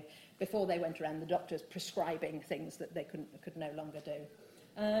 before they went around the doctors prescribing things that they could no longer do.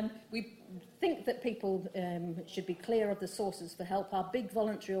 We think that people should be clear of the sources for help. Our big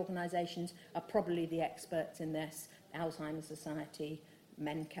voluntary organisations are probably the experts in this. Alzheimer's Society,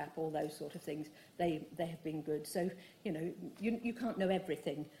 MenCap, all those sort of things. They have been good. So, you can't know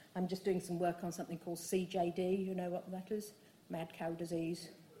everything. I'm just doing some work on something called CJD. You know what that is? Mad cow disease,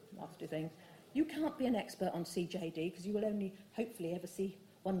 nasty thing. You can't be an expert on CJD because you will only hopefully ever see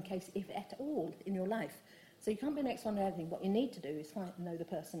one case, if at all, in your life. So you can't be an expert on everything. What you need to do is know the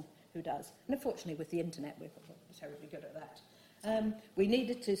person who does. And unfortunately, with the internet, we're terribly good at that. We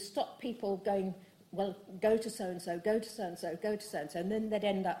needed to stop people going, well, go to so-and-so, go to so-and-so, go to so-and-so, and then they'd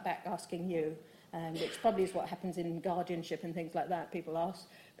end up back asking you, which probably is what happens in guardianship and things like that. People ask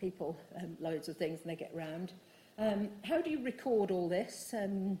people loads of things and they get round. How do you record all this?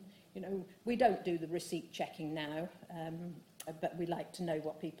 We don't do the receipt checking now, but we like to know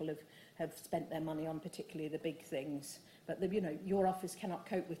what people have spent their money on, particularly the big things. But your office cannot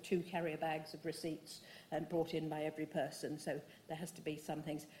cope with 2 carrier bags of receipts brought in by every person, so there has to be some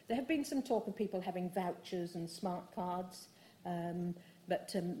things. There have been some talk of people having vouchers and smart cards,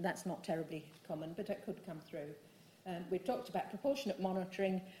 but that's not terribly common, but it could come through. We've talked about proportionate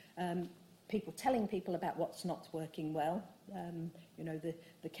monitoring, people telling people about what's not working well.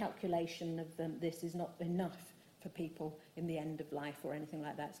 The calculation of this is not enough for people in the end of life or anything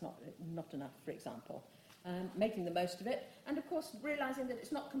like that. It's not enough, for example. Making the most of it, and of course realising that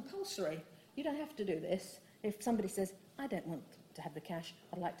it's not compulsory. You don't have to do this. If somebody says, I don't want to have the cash,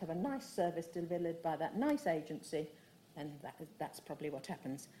 I'd like to have a nice service delivered by that nice agency, then that's probably what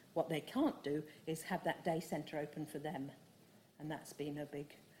happens. What they can't do is have that day centre open for them, and that's been a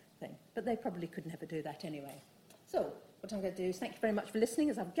big thing. But they probably could never do that anyway. So what I'm going to do is thank you very much for listening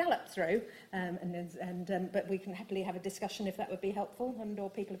as I've galloped through, but we can happily have a discussion if that would be helpful, or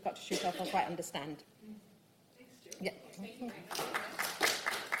people have got to shoot off, I quite understand. Thanks, Jill. Yeah. Thank you very much.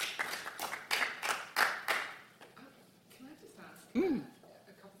 Can I just ask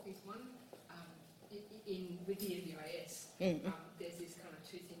a couple of things? One, with the NDIS, there's this kind of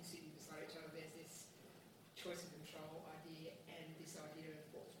two things sitting beside each other. There's this choice and control idea and this idea of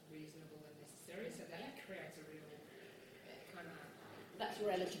what's reasonable and necessary. So that creates a real kind of... That's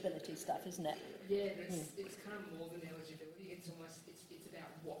your eligibility stuff, isn't it? Yeah, it's kind of more than eligibility. It's almost, it's about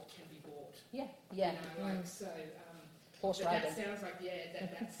what can be bought. Yeah. You know, like, so... Horse that riding. sounds like,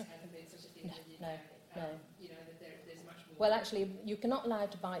 that's hasn't been such a thing in the UK. No. You know, that there's much more... Well, actually, you're not allowed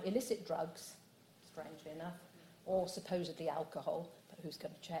to buy illicit drugs, strangely enough, or supposedly alcohol, but who's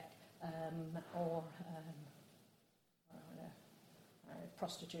going to check, or I don't know,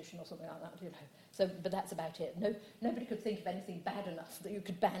 prostitution or something like that, you know. So, but that's about it. Nobody could think of anything bad enough that you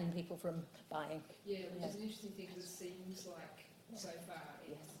could ban people from buying. Yeah, which is an interesting thing, because it seems like so far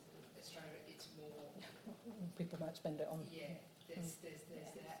in Australia it's more... People might spend it on... Yeah, there's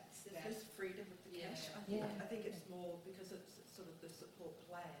There's less freedom with the cash. I think it's more because it's sort of the support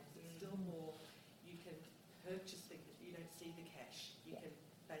plans. It's still more you can purchase things. You don't see the cash. You can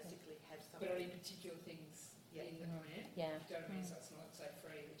basically have something. But only particular things in the plan. Yeah. You know what I mean? So it's not so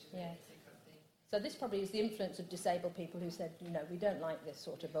free, which is an interesting kind of thing. So this probably is the influence of disabled people who said, you know, we don't like this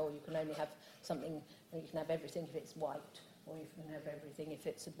sort of, you can only have something, you can have everything if it's white, or you can have everything if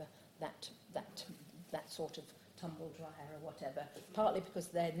it's that sort of tumble dryer or whatever, partly because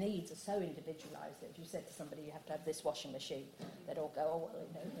their needs are so individualised that if you said to somebody you have to have this washing machine, they'd all go, oh, well,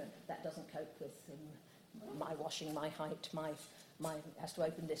 you know, that doesn't cope with my washing, my height, my has to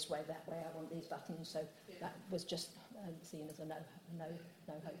open this way, that way, I want these buttons. So that was just seen as a no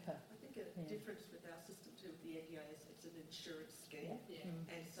hoper. I think a difference with our system too, with the NDIS, it's an insurance scheme,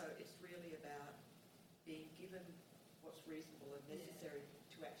 and so it's really about being given what's reasonable and necessary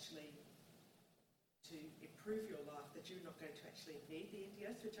to actually to improve your life, that you're not going to actually need the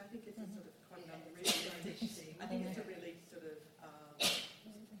NDIS, which I think is a sort of quite an unrealistic. I think it's a really sort of,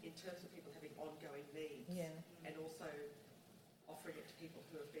 in terms of people having ongoing needs, and also offering it to people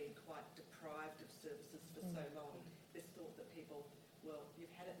who have been quite deprived of services for so long. This thought that people, well,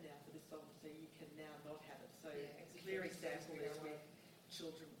 you've had it now for this long, so you can now not have it. So a clear example is with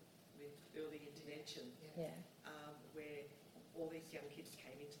children with early intervention, where all these young kids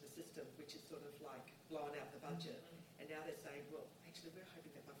came into the system, which is sort of like blowing out the budget, and now they're saying, well, actually, we're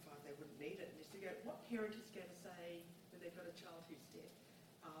hoping that by 5 they wouldn't need it. And you go, what parent is going to say when they've got a child who's dead?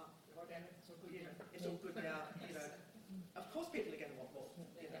 It's all good now, you know. Of course, people are going to want more,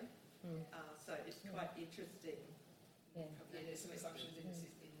 you know. So it's quite interesting. There's some assumptions in the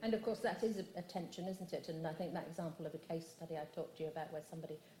system. And of course, that is a tension, isn't it? And I think that example of a case study I talked to you about, where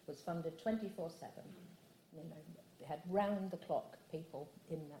somebody was funded 24/7, you know, they had round-the-clock people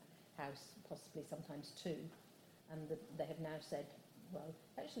in that house, possibly sometimes 2, and they have now said, well,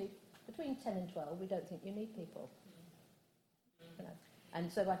 actually, between 10 and 12, we don't think you need people. You know.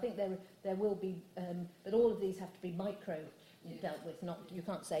 And so I think there will be, but all of these have to be micro dealt with. Not, you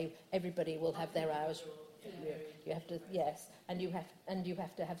can't say everybody will have their hours. You have to, and you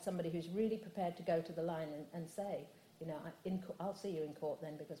have to have somebody who's really prepared to go to the line and say, you know, I'll see you in court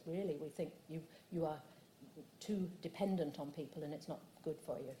then, because really we think you are too dependent on people and it's not good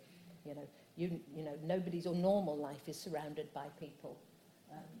for you. You know, nobody's normal life is surrounded by people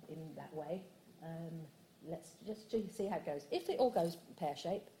in that way. Let's just see how it goes. If it all goes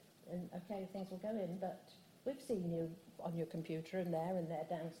pear-shaped, then okay, things will go in, but we've seen you on your computer and there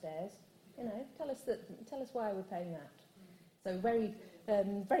downstairs. You know, tell us why we're paying that. So very,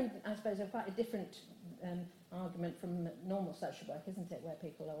 I suppose, quite a different argument from normal social work, isn't it, where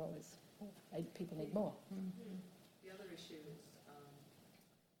people are always, people need more. The other issue is,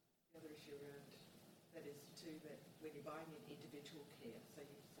 around that is too, that when you're buying in individual care, so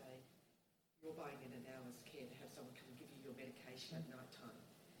you say you're buying in an hour's care to have someone come and give you your medication at night time,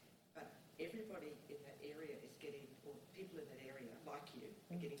 but everybody in that area is getting, or people in that area, like you,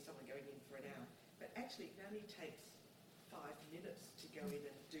 are getting someone going in for an hour, but actually it only takes 5 minutes to go in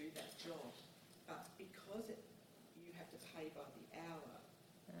and do that job, but because you have to pay by the hour,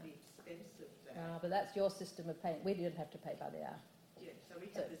 expense of that. But that's your system of paying. We didn't have to pay by the hour. Yeah, so we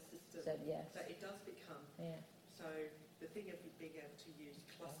have this system. So, yes. So it does become. Yeah. So the thing of being able to use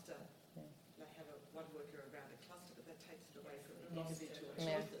cluster, like have one worker around a cluster, but that takes it away from the individual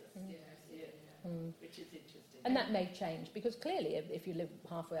choices. Which is interesting. And that may change, because clearly if you live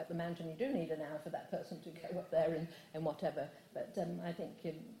halfway up the mountain, you do need an hour for that person to go up there and whatever. But I think,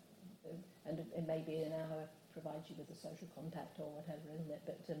 and it may be an hour provides you with a social contact or whatever, isn't it?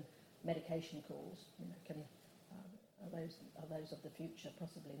 But medication calls, are those of the future?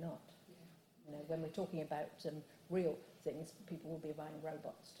 Possibly not. You know, when we're talking about real things, people will be buying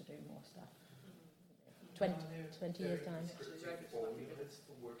robots to do more stuff. 20 years' time. Formulas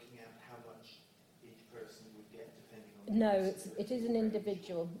for working out how much each person would get depending on. No, it is an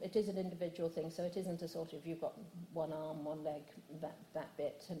individual. It is an individual thing. So it isn't a sort of you've got one arm, one leg, that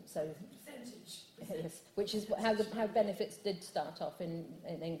bit, and so percentage. yes, which is how benefits did start off in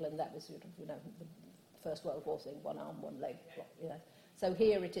England. That was sort of the First World War thing: one arm, one leg. So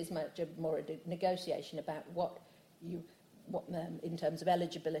here it is much more a negotiation about what in terms of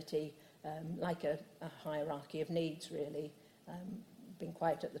eligibility. Like a hierarchy of needs, really, being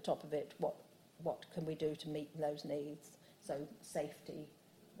quite at the top of it. What can we do to meet those needs? So safety,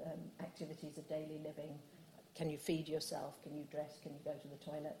 activities of daily living. Can you feed yourself? Can you dress? Can you go to the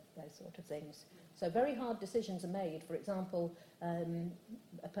toilet? Those sort of things. So very hard decisions are made. For example,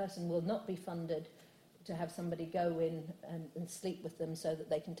 a person will not be funded to have somebody go in and sleep with them so that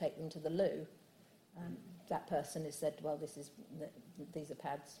they can take them to the loo. That person is said, well, these are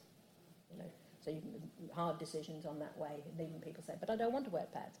pads. So hard decisions on that way. And even people say, but I don't want to wear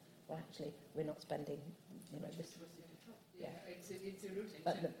pads. Well, actually, we're not spending, this. Yeah, it's a routine.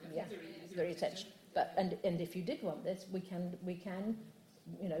 But it's very attention. But and if you did want this, we can,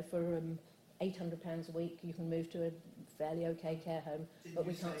 for £800 a week, you can move to a fairly okay care home. But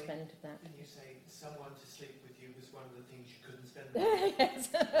we can't spend that. Didn't you say someone to sleep with you was one of the things you couldn't spend? Yes,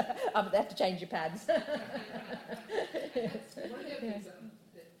 but they have to change your pads. One of the things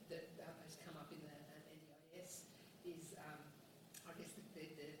that has come up in the NDIS is, I guess, the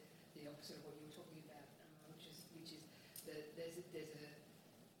opposite of what you were talking about, which is that there's a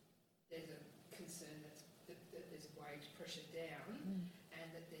concern that there's wage pressure down, and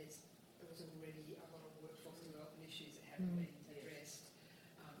that there was already a lot of workforce development issues that haven't been addressed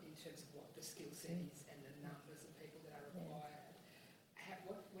in terms of what the skill set is and the numbers of people that are required.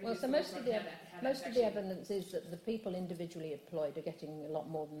 So most of the evidence is that the people individually employed are getting a lot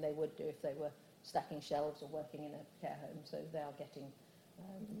more than they would do if they were stacking shelves or working in a care home. So they are getting.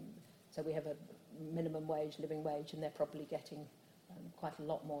 So we have a minimum wage, living wage, and they're probably getting quite a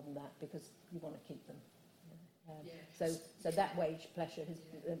lot more than that because you want to keep them. So that wage pressure has.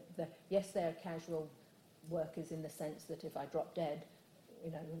 Yes, they're casual workers in the sense that if I drop dead,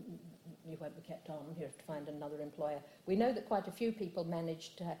 you won't be kept on. You have to find another employer. We know that quite a few people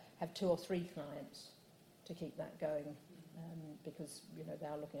manage to have 2 or 3 clients to keep that going because they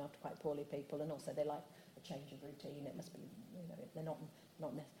are looking after quite poorly people, and also they like a change of routine. It must be they're not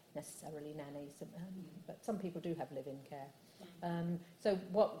necessarily nannies, but some people do have live-in care. So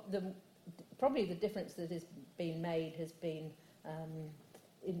probably the difference that has been made has been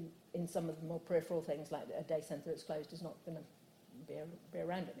in some of the more peripheral things, like a day centre that's closed is not going to be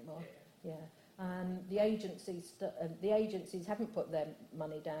around anymore. The agencies haven't put their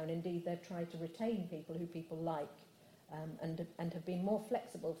money down. Indeed, they've tried to retain people who people like, and have been more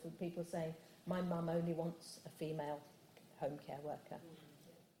flexible for people saying, my mum only wants a female home care worker,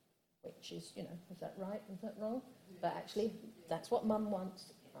 which is, is that right? Is that wrong? But actually, that's what mum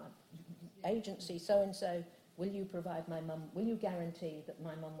wants. Agency so-and-so, will you provide my mum, will you guarantee that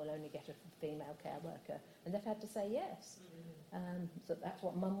my mum will only get a female care worker? And they've had to say yes. So that's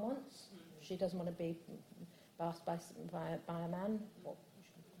what mum wants. She doesn't want to be asked by a man. Well,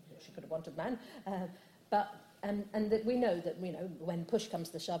 she could have wanted a man. And that we know that when push comes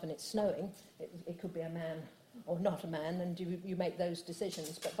to shove and it's snowing, it could be a man or not a man, and you make those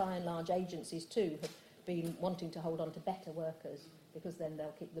decisions. But by and large, agencies too have been wanting to hold on to better workers because then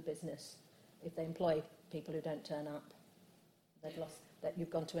they'll keep the business. If they employ people who don't turn up, they've lost. That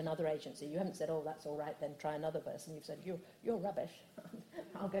you've gone to another agency. You haven't said, oh, that's all right, then try another person. You've said, you're rubbish.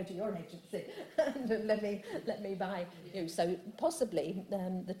 I'll go to your agency and let me buy you. So possibly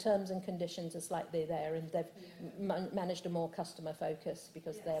the terms and conditions are slightly there, and they've managed a more customer focus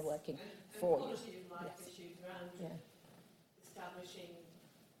because they're working for you. Quality of life issues around establishing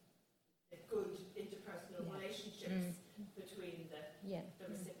good interpersonal relationships between the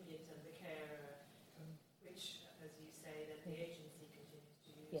recipient and the carer, which, as you say, that the agency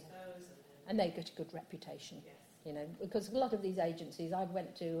those, and they get a good reputation, because a lot of these agencies. I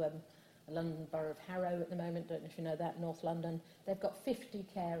went to the London Borough of Harrow at the moment, don't know if you know that, North London. They've got 50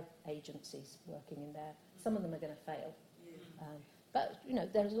 care agencies working in there. Some of them are going to fail. But, you know,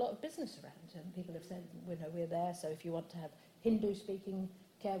 there's a lot of business around, and people have said, you know, we're there, so if you want to have Hindu-speaking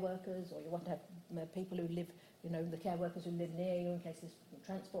care workers, or you want to have people who live, you know, the care workers who live near you in case there's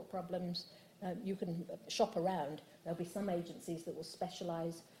transport problems, you can shop around. There'll be some agencies that will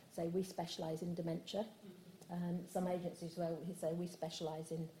specialise, say we specialise in dementia, some agencies will say we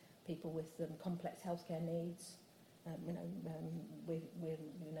specialise in people with complex healthcare needs.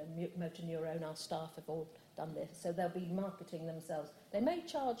 Motor Neurone, our staff have all done this, so they'll be marketing themselves. They may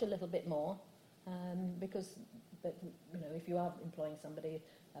charge a little bit more because, but you know, if you are employing somebody,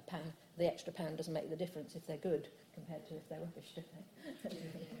 a pound, the extra pound doesn't make the difference if they're good compared to if they're rubbish, do they?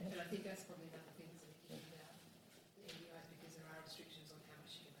 And I think that's probably another thing that's important about the NDIs, because there are restrictions on how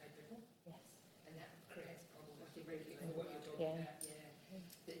much you can pay people. Yes. And that creates a problem, I think, really, for what you're talking about.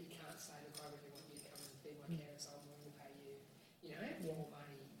 That you can't say, look, I really want you to come and be my carer, so I'm willing to pay you, you know, more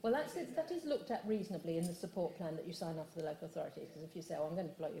money. Well, that is looked at reasonably in the support plan that you sign off for the local authority. Because if you say, "Oh, I'm going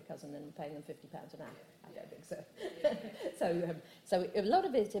to employ your cousin and paying them £50 an hour," I don't think so. So a lot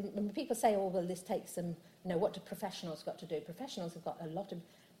of it, when people say, "Oh, well, this takes some," you know, what do professionals got to do? Professionals have got a lot of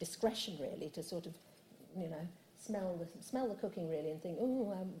discretion, really, to sort of, you know, smell the cooking, really, and think,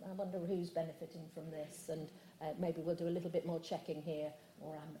 "Oh, I wonder who's benefiting from this," and maybe we'll do a little bit more checking here,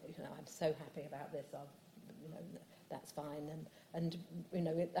 or I'm so happy about this, that's fine. And you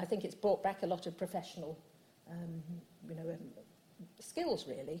know, I think it's brought back a lot of professional, skills,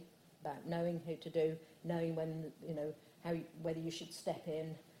 really, about knowing who to do, knowing when, you know, whether you should step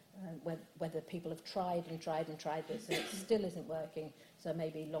in, whether people have tried this and it still isn't working. So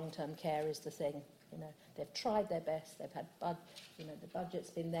maybe long-term care is the thing. You know, they've tried their best, they've had, the budget's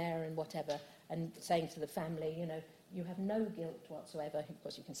been there and whatever, and saying to the family, you know, you have no guilt whatsoever. Of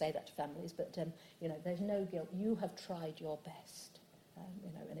course, you can say that to families, but, you know, there's no guilt. You have tried your best,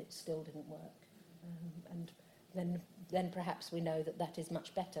 and it still didn't work. And then perhaps we know that is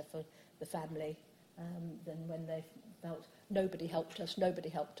much better for the family than when they felt nobody helped us.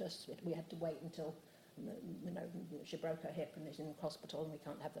 We had to wait until, you know, she broke her hip and is in hospital and we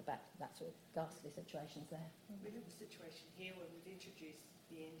can't have that sort of ghastly situations there. We have a situation here where we've introduced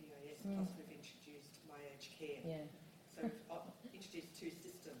the NDIS plus we've introduced My Aged Care. Yeah. So we've introduced two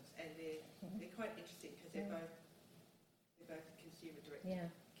systems, and they're quite interesting because they're both consumer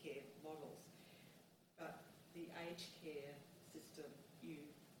directed care models. But the aged care system,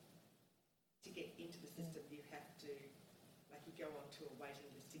 to get into the system, you have to, like, you go onto a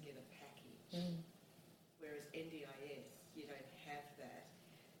waiting list to get a package. Whereas NDIS, you don't have that.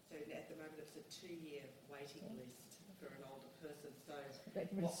 So at the moment it's a 2-year waiting list for an older person. So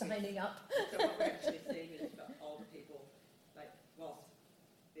signing up. So what we're actually seeing is for older people, like whilst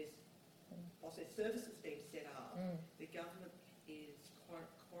there's services being set up, the government is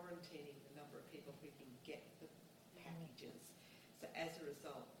quarantining the number of people who can get the packages. So as a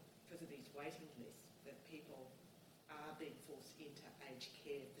result, because of these waiting lists, that people are being forced into aged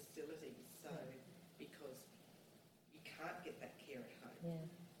care facilities. So because you can't get that care at home.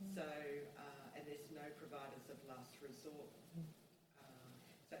 So, and there's no providers of last resort.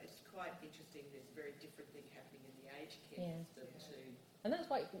 So it's quite interesting. There's a very different thing happening in the aged care system too. And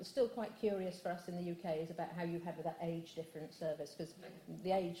that's why it's still quite curious for us in the UK is about how you have that age different service, because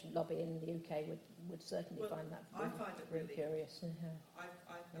the age lobby in the UK would certainly find that really curious. I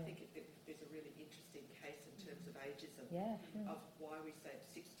think there's a really interesting case in terms of ageism of why we say at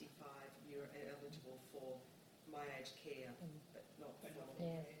 65 you're eligible for My Aged Care, but not for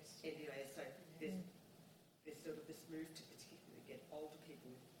NDIS. So there's sort of this move to particularly get older people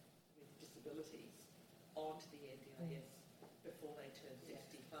with disabilities onto the NDIS before they turn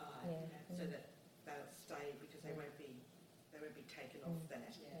 65, so that they'll stay, because they won't be taken off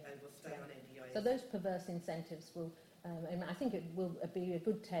that. They will stay on NDIS. So those perverse incentives will, and I think it will be a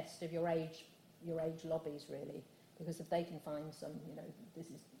good test of your age lobbies, really, because if they can find some, you know, this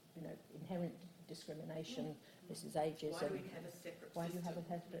is, you know, inherent discrimination, this is ageism. Why do we have a separate system? Why do you have a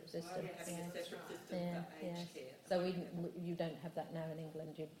separate system? Why are we having a separate system for aged care? So you don't have that now in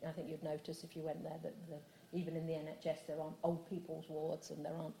England. I think you'd notice if you went there that even in the NHS there aren't old people's wards and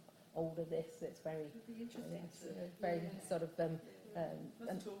there aren't older this. It's very, very sort of.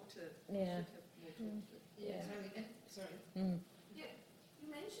 Let's talk to. Sorry. Yeah, you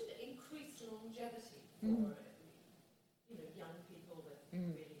mentioned increased longevity for young people with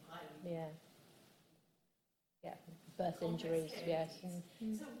really high. Birth injuries. Yes.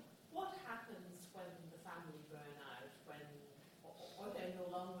 So what happens when the family burn out, or they're no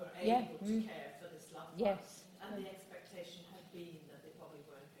longer able to care for this loved one? Yes. And the expectation had been that they probably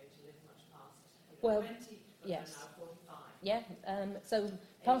weren't going to live much Well, 20, but yes. they're now 45. Yeah, so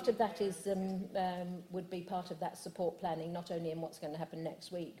part of that is would be part of that support planning, not only in what's going to happen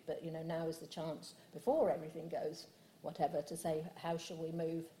next week, but now is the chance before everything goes whatever to say how shall we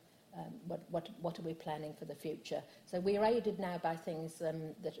move, what are we planning for the future. So we are aided now by things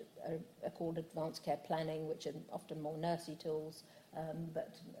that are called advanced care planning, which are often more nursey tools,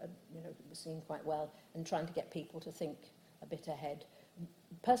 but seen quite well, and trying to get people to think a bit ahead.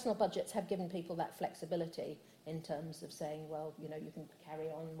 Personal budgets have given people that flexibility in terms of saying, well, you can carry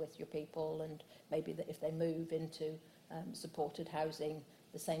on with your people, and maybe that if they move into supported housing,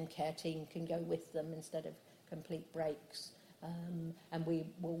 the same care team can go with them instead of complete breaks. And we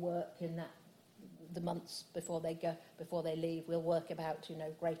will work in that the months before they leave. We'll work about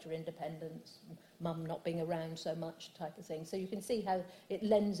greater independence, mum not being around so much type of thing. So you can see how it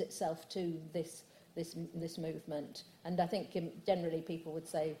lends itself to this movement. And I think generally people would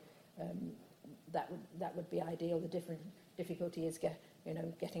say that would be ideal. The difficulty is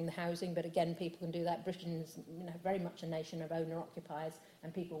getting the housing, but again, people can do that. Britain's very much a nation of owner-occupiers,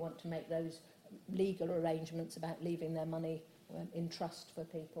 and people want to make those legal arrangements about leaving their money in trust for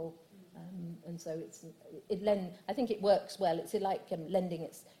people. And so I think it works well. It's like lending.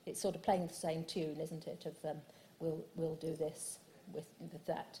 It's sort of playing the same tune, isn't it? Of we'll do this with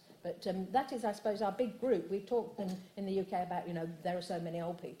that. But that is, I suppose, our big group. We've talked in the UK about there are so many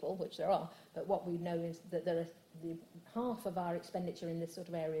old people, which there are. But what we know is that half of our expenditure in this sort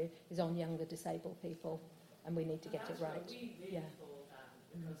of area is on younger disabled people, and we need to get it right. We really fall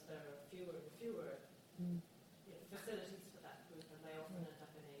down because there are fewer and fewer facilities for that group, and they often end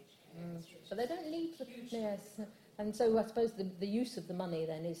up in aged care. But they don't need yes. And so I suppose the use of the money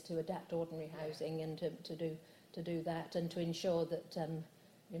then is to adapt ordinary housing and to do that, and to ensure that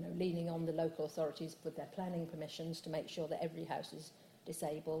leaning on the local authorities with their planning permissions to make sure that every house is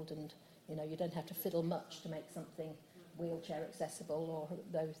disabled, and you don't have to fiddle much to make something wheelchair accessible or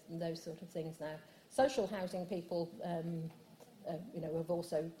those sort of things now. Social housing people have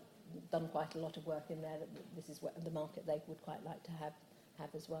also done quite a lot of work in there. This is what the market they would quite like to have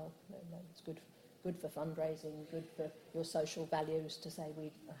as well. It's good for fundraising, good for your social values to say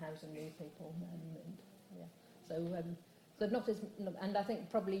we are housing new people. So not as, and I think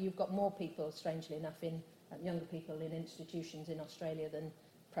probably you've got more people, strangely enough, younger people in institutions in Australia than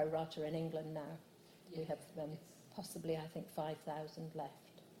pro rata in England now. Yeah. We have possibly, I think, 5,000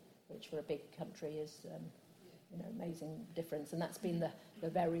 left, which for a big country is amazing difference. And that's been the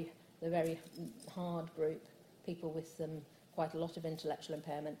very hard group, people with quite a lot of intellectual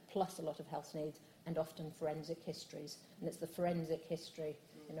impairment, plus a lot of health needs, and often forensic histories. And it's the forensic history.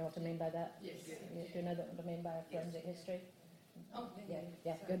 You know what I mean by that? Yes. Do you know what I mean by a forensic history? Oh,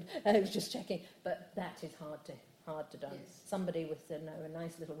 yeah, good. I was just checking. But that is hard to do. Yes. Somebody with a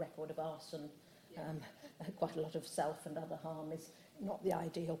nice little record of arson, quite a lot of self and other harm is not the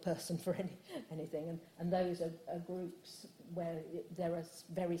ideal person for anything. And those are groups where there are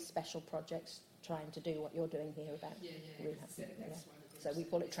very special projects trying to do what you're doing here about rehab. That's so we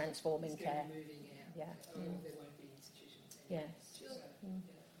call it transforming care. Moving out. Yeah. There won't be institutions. Yes. I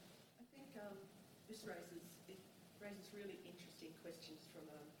think this raises really interesting questions from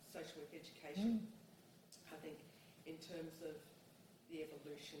social work education. I think in terms of the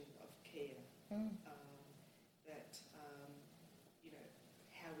evolution of care, that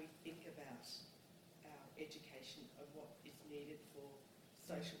how we think about our education of what is needed for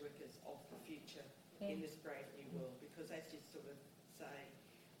social workers of the future in this brave new world. Because as you sort of say,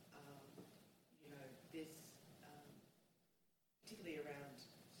 there's particularly around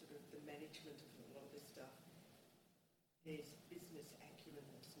sort of the management of a lot of this stuff, there's business acumen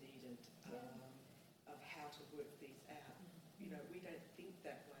that's needed of how to work these out. We don't think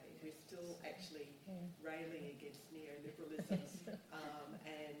that way. We're still actually railing against neoliberalism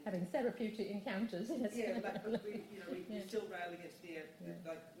and having therapeutic encounters. Yeah, but we're still railing against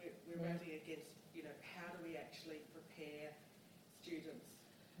we're railing against how do we actually prepare students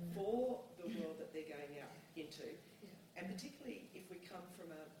for the world that they're going out into, and particularly if we come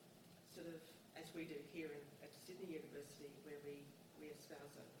from a sort of, as we do here at Sydney University, where we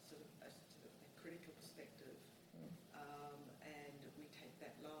espouse a sort of a critical perspective, and we take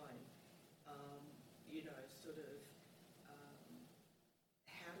that line, how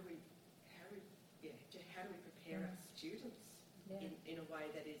do we prepare our students in a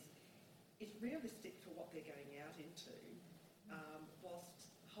way that is realistic for what they're going out into, whilst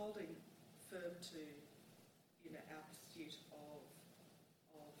holding firm to our pursuit of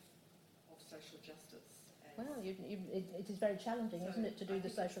social justice and Well, it is very challenging, isn't it, to do the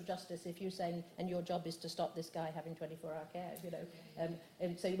social justice if you're saying, and your job is to stop this guy having 24-hour care, you know.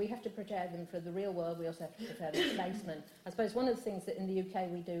 And so we have to prepare them for the real world, we also have to prepare them for placement. I suppose one of the things that in the UK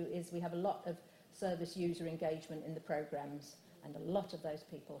we do is we have a lot of service user engagement in the programmes, and a lot of those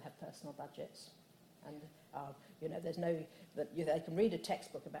people have personal budgets. And, you know, there's no, they can read a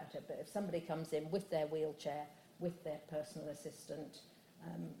textbook about it, but if somebody comes in with their wheelchair, with their personal assistant,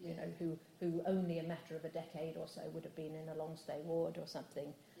 you know, who only a matter of a decade or so would have been in a long stay ward or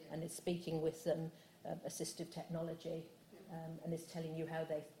something, and is speaking with assistive technology, and is telling you how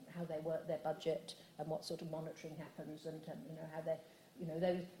they work their budget and what sort of monitoring happens, and you know, how they, you know,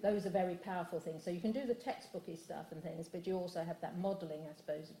 those are very powerful things. So you can do the textbooky stuff and things, but you also have that modelling, I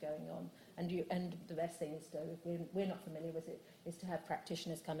suppose, going on. And the best thing is to, if we're not familiar with it, is to have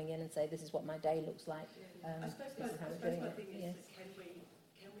practitioners coming in and say, this is what my day looks like. I suppose my thing is that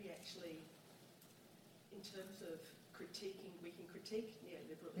can we actually, in terms of critiquing, we can critique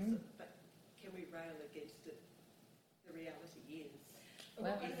neoliberalism, but can we rail against it? The reality is,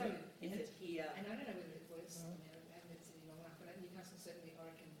 Well, is it here? And I don't know whether it was, I haven't been sitting long enough, but at Newcastle certainly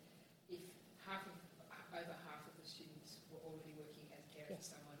I reckon if over half of the students were already working as carers for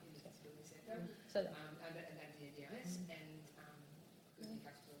someone in the disability centre, and the NDIS, and because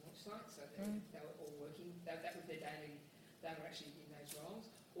Newcastle was a launch site, so they were all working, that was their daily, they were actually in those roles,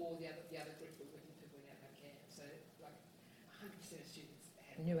 or the other group were working with people in outbound care. So like 100% of students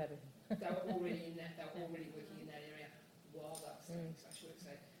knew everything. They were already in that, they were already working in that area while they were studying social work.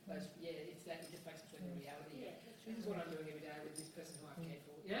 So those, it's that interface between the reality. This is what I'm doing every day with this person who I've cared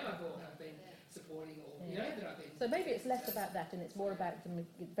for. You know, I've been supporting, or you know, that I've been. So maybe it's less about that, and it's more about them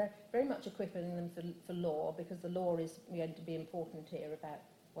very much equipping them for law, because the law is going to be important here about,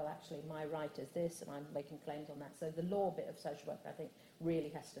 well, actually, my right is this, and I'm making claims on that. So the law bit of social work, I think, really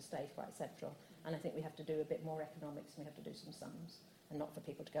has to stay quite central. And I think we have to do a bit more economics, and we have to do some sums, and not for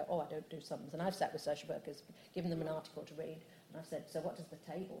people to go, oh, I don't do sums. And I've sat with social workers, given them an article to read, and I've said, so what does the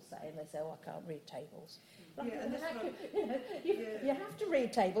table say? And they say, oh, I can't read tables. Like, you have to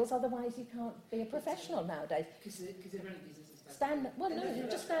read tables, otherwise you can't be a professional nowadays. Because they're running businesses. You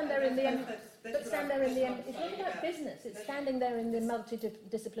just stand there in the end. But stand there in the end. It's not about business. It's standing there in the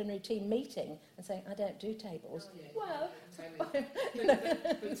multidisciplinary team meeting and saying, I don't do tables. Well, but where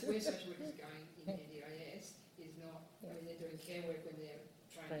social work is going in NDIS is not, I mean, they're doing care work when they're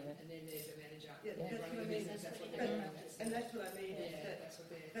training, and then there's a manager. That's what I mean. And that's what I mean.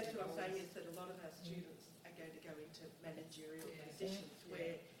 That's what I'm saying, is that a lot of our students are going to go into managerial positions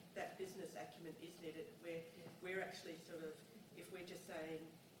where that business acumen is needed, where we're actually sort of, if we're just saying,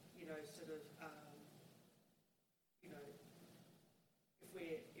 you know, sort of, you know, if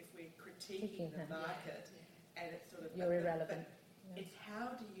we're critiquing the market, and it's sort of, you're irrelevant. It's how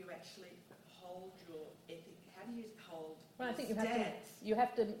do you actually hold your ethic? How do you hold? Well, I think you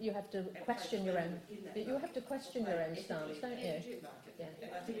have to question your own. You have to question your own stance, don't you? Yeah.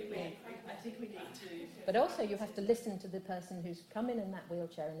 I think we need to. But also, you have to listen to the person who's come in that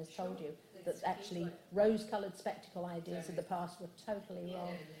wheelchair and has told you that actually rose-coloured spectacle ideas of the past were totally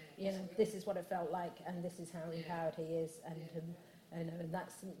wrong. You know, this is what it felt like, and this is how empowered he is, and you know, and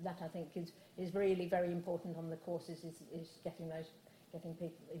that I think is really very important on the courses. Is getting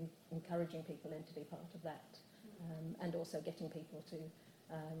people, encouraging people in to be part of that, and also getting people to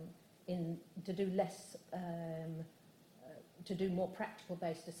do less. To do more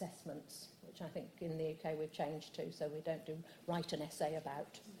practical-based assessments, which I think in the UK we've changed to, so we don't write an essay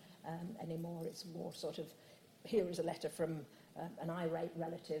about anymore. It's more sort of, here is a letter from an irate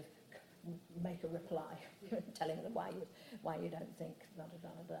relative, make a reply, telling them why you don't think, blah, blah,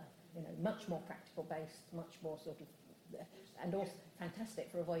 blah, blah. You know, much more practical-based, much more sort of, and also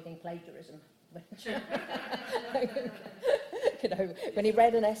fantastic for avoiding plagiarism. You know, when he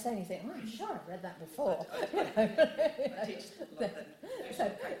read an essay and you think, oh, I'm sure I've read that before.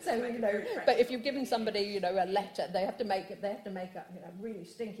 So you know, but if you've given somebody, you know, a letter, they have to make up, you know, a really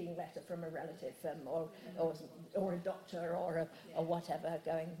stinking letter from a relative, or a doctor, or whatever,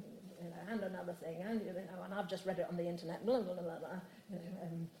 going, you know, and another thing, and you know, and I've just read it on the internet, blah blah blah blah.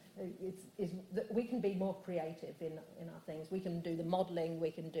 We can be more creative in our things. We can do the modelling,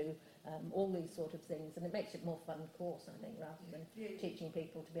 we can do all these sort of things, and it makes it more fun course, I think, rather than teaching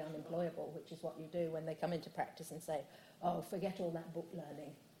people to be unemployable, which is what you do when they come into practice and say, oh, forget all that book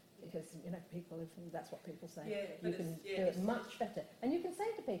learning, because, you know, that's what people say. You can do it much better. And you can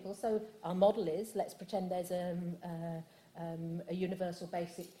say to people, so our model is, let's pretend there's a universal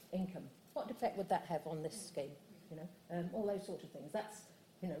basic income. What effect would that have on this scheme? You know, all those sort of things. That's,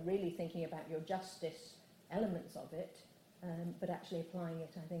 you know, really thinking about your justice elements of it, but actually applying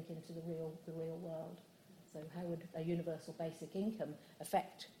it, I think, into the real world. So how would a universal basic income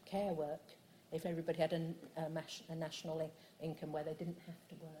affect care work if everybody had a national income where they didn't have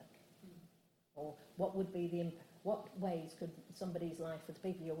to work? Or what would be the what ways could somebody's life, for the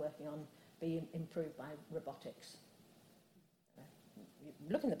people you're working on, be improved by robotics?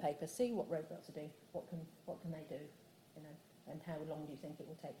 Look in the paper, see what robots are doing. What can they do? You know, and how long do you think it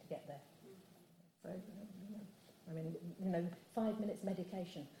will take to get there? So, I mean, 5 minutes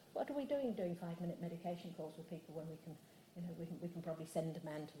medication. What are we doing 5-minute medication calls with people when we can, we can probably send a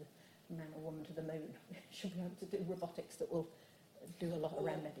man or woman to the moon. Should be able to do robotics that will do a lot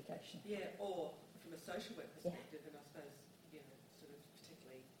around medication. Yeah, or from a social work perspective, and I suppose, sort of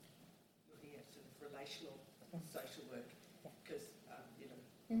particularly looking at sort of relational social work, because,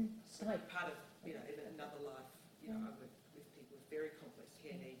 part of, in another life, I work with people with very complex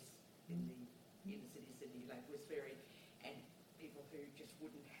care needs in the inner city of Sydney, and people who just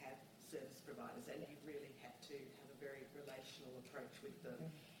wouldn't have service providers, and you really had to have a very relational approach with them.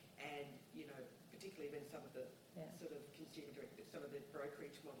 And, particularly when some of the sort of consumer direct, some of the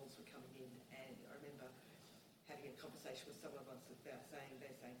brokerage models were coming in, and I remember having a conversation with someone once about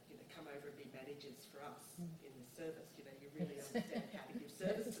they're saying, come over and be managers for us in the service, you really understand how to give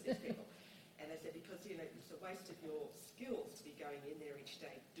service to these people. And they said, because, it's a waste of your skills to be going in there each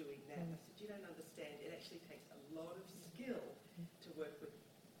day doing that. I said, you don't understand, it actually takes a lot of skill to work with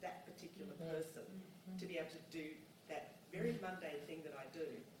that particular person to be able to do that very mundane thing that I do.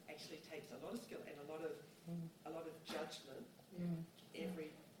 Actually takes a lot of skill and a lot of judgment in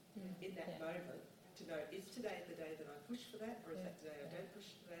that moment to know, is today the day that I push for that, or is that today I don't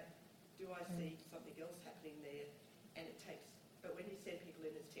push for that? Do I see something else happening there? And it takes, but when you send people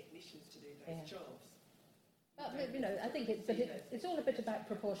in as technicians to do those jobs, I think it's all a bit about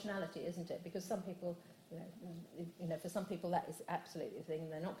proportionality, isn't it? Because some people, for some people that is absolutely the thing.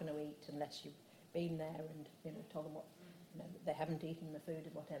 They're not going to eat unless you've been there and told them what. They haven't eaten the food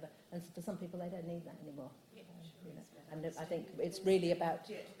or whatever, and for some people they don't need that anymore. And I think it's really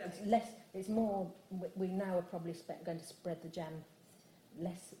about it's more. We now are probably going to spread the jam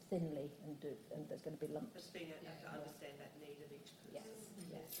less thinly, and there's going to be lumps. Just being able to understand that need of each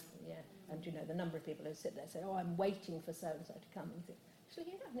person. Yeah. And the number of people who sit there and say, "Oh, I'm waiting for so and so to come," and you think,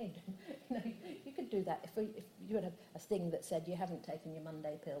 actually, you don't need. You could do that if you had a thing that said you haven't taken your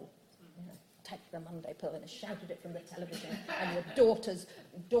Monday pill. Take the Monday pill, and shouted it from the television, and your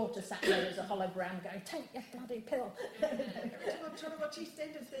daughter sat there as a hologram going, "Take your bloody pill." Every time I'm trying to watch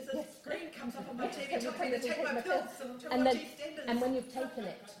EastEnders, there's a screen comes up on my TV telling me to take my pills, and I'm trying to watch EastEnders. And when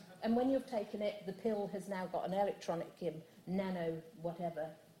you've taken it, the pill has now got an electronic nano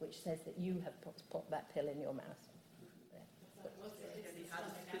whatever, which says that you have put that pill in your mouth.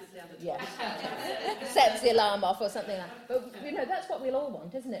 Sets the alarm off or something like that. But that's what we'll all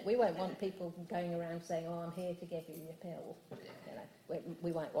want, isn't it? We won't want people going around saying, "Oh, I'm here to give you your pill."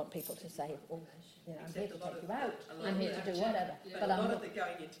 We won't want people to say, "Oh, I'm here to take you out. I'm here to do whatever." But a lot of the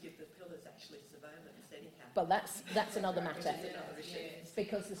going in to give the pill is actually surveillance anyhow. But that's another matter.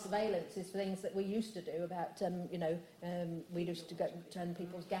 Because the surveillance is things that we used to do about, we used to go turn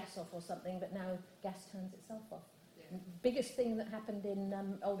people's gas off or something, but now gas turns itself off. Biggest thing that happened in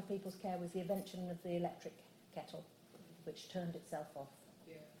older people's care was the invention of the electric kettle, which turned itself off.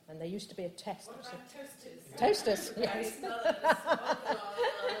 Yeah. And there used to be a test. What about toasters? Yes.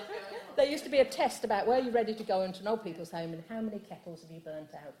 There used to be a test about were you ready to go into an old people's home and how many kettles have you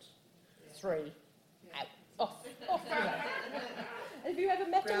burnt out? 3. Out. Off. Have you ever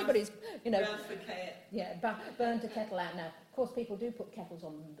met anybody's, burnt a kettle out now? Of course, people do put kettles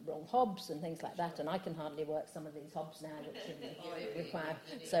on the wrong hobs and things like that, and I can hardly work some of these hobs now, which require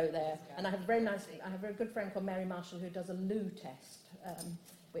so there. And I have a very good friend called Mary Marshall who does a loo test,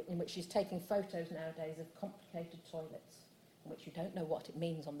 in which she's taking photos nowadays of complicated toilets, in which you don't know what it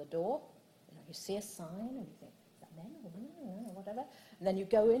means on the door. You see a sign and you think, is that men or women or whatever? And then you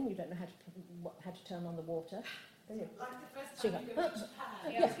go in, you don't know how to turn on the water. Like the first time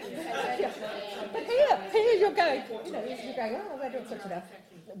you go to But here you're going, you're going, oh, where do I put it up?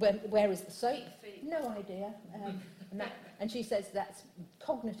 Where is the soap? No idea. And she says that's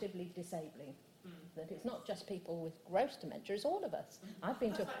cognitively disabling. That it's not just people with gross dementia, it's all of us. I've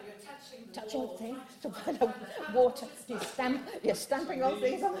been to touching things to find out water. You're stamping on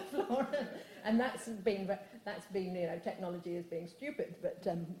things on the floor, and that's been technology is being stupid, but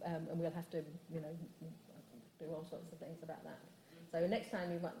and we'll have to do all sorts of things about that. So next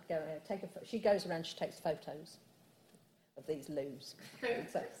time you might go she goes around, she takes photos of these loos.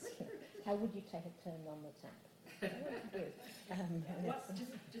 So, how would you turn on the tap?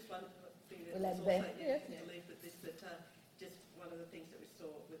 Just one thing that was also believe that just one of the things that we saw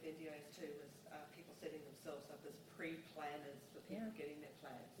with NDIS too was people setting themselves up as pre-planners for people getting their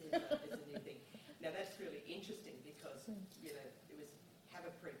plans is a new thing. Now that's really interesting because, you know, if you have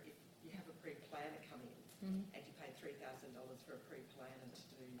a pre-planner come in and you pay $3,000 for a pre-planner to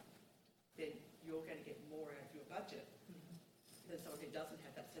do, then you're going to get more out of your budget than someone who doesn't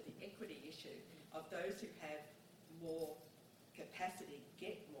have that. So the equity issue of those who have more capacity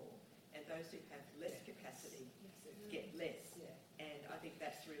get more, and those who have less capacity get less. And I think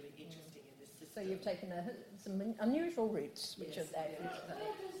that's really interesting in this system. So you've taken some unusual routes, which are there.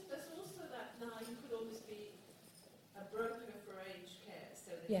 There's also that now you could almost be a broker for aged care,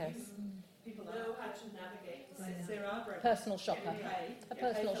 so that people know how to navigate the system. There are brokers. Personal shopper. A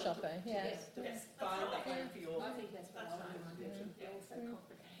personal shopper, yes. Find the home for your... I think that's what I want to do.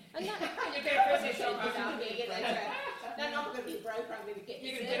 And that, You get a personal shopper, I'm going to get that. No, I'm not going to be a broker, I'm going to get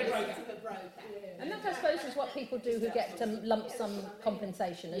a broker. and that, I suppose, is what people do who get lump sum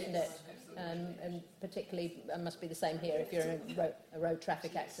compensation, isn't it? And particularly, it must be the same here. If you're in a road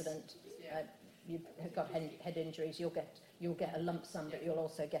traffic accident, you've got head injuries, you'll get a lump sum, but you'll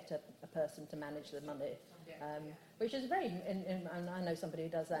also get a person to manage the money. Which is and I know somebody who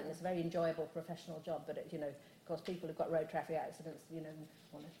does that, and it's a very enjoyable professional job. But you know, of course, people who've got road traffic accidents, you know,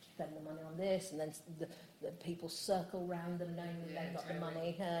 want to spend the money on this, and then the people circle round them knowing they've got the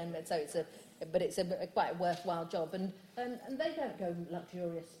money. So it's quite a worthwhile job, and they don't go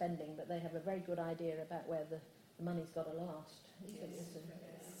luxurious spending, but they have a very good idea about where the money's got to last. People can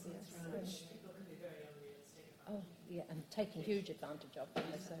be very unrealistic. Oh, yeah, and taking huge advantage of them.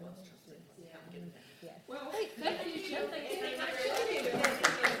 So, Well, thank you. Thank you very much.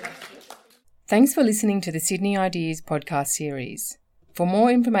 Thanks for listening to the Sydney Ideas podcast series. For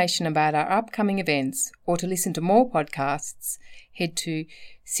more information about our upcoming events or to listen to more podcasts, head to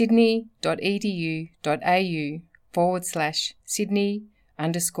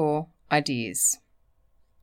sydney.edu.au/Sydney_ideas.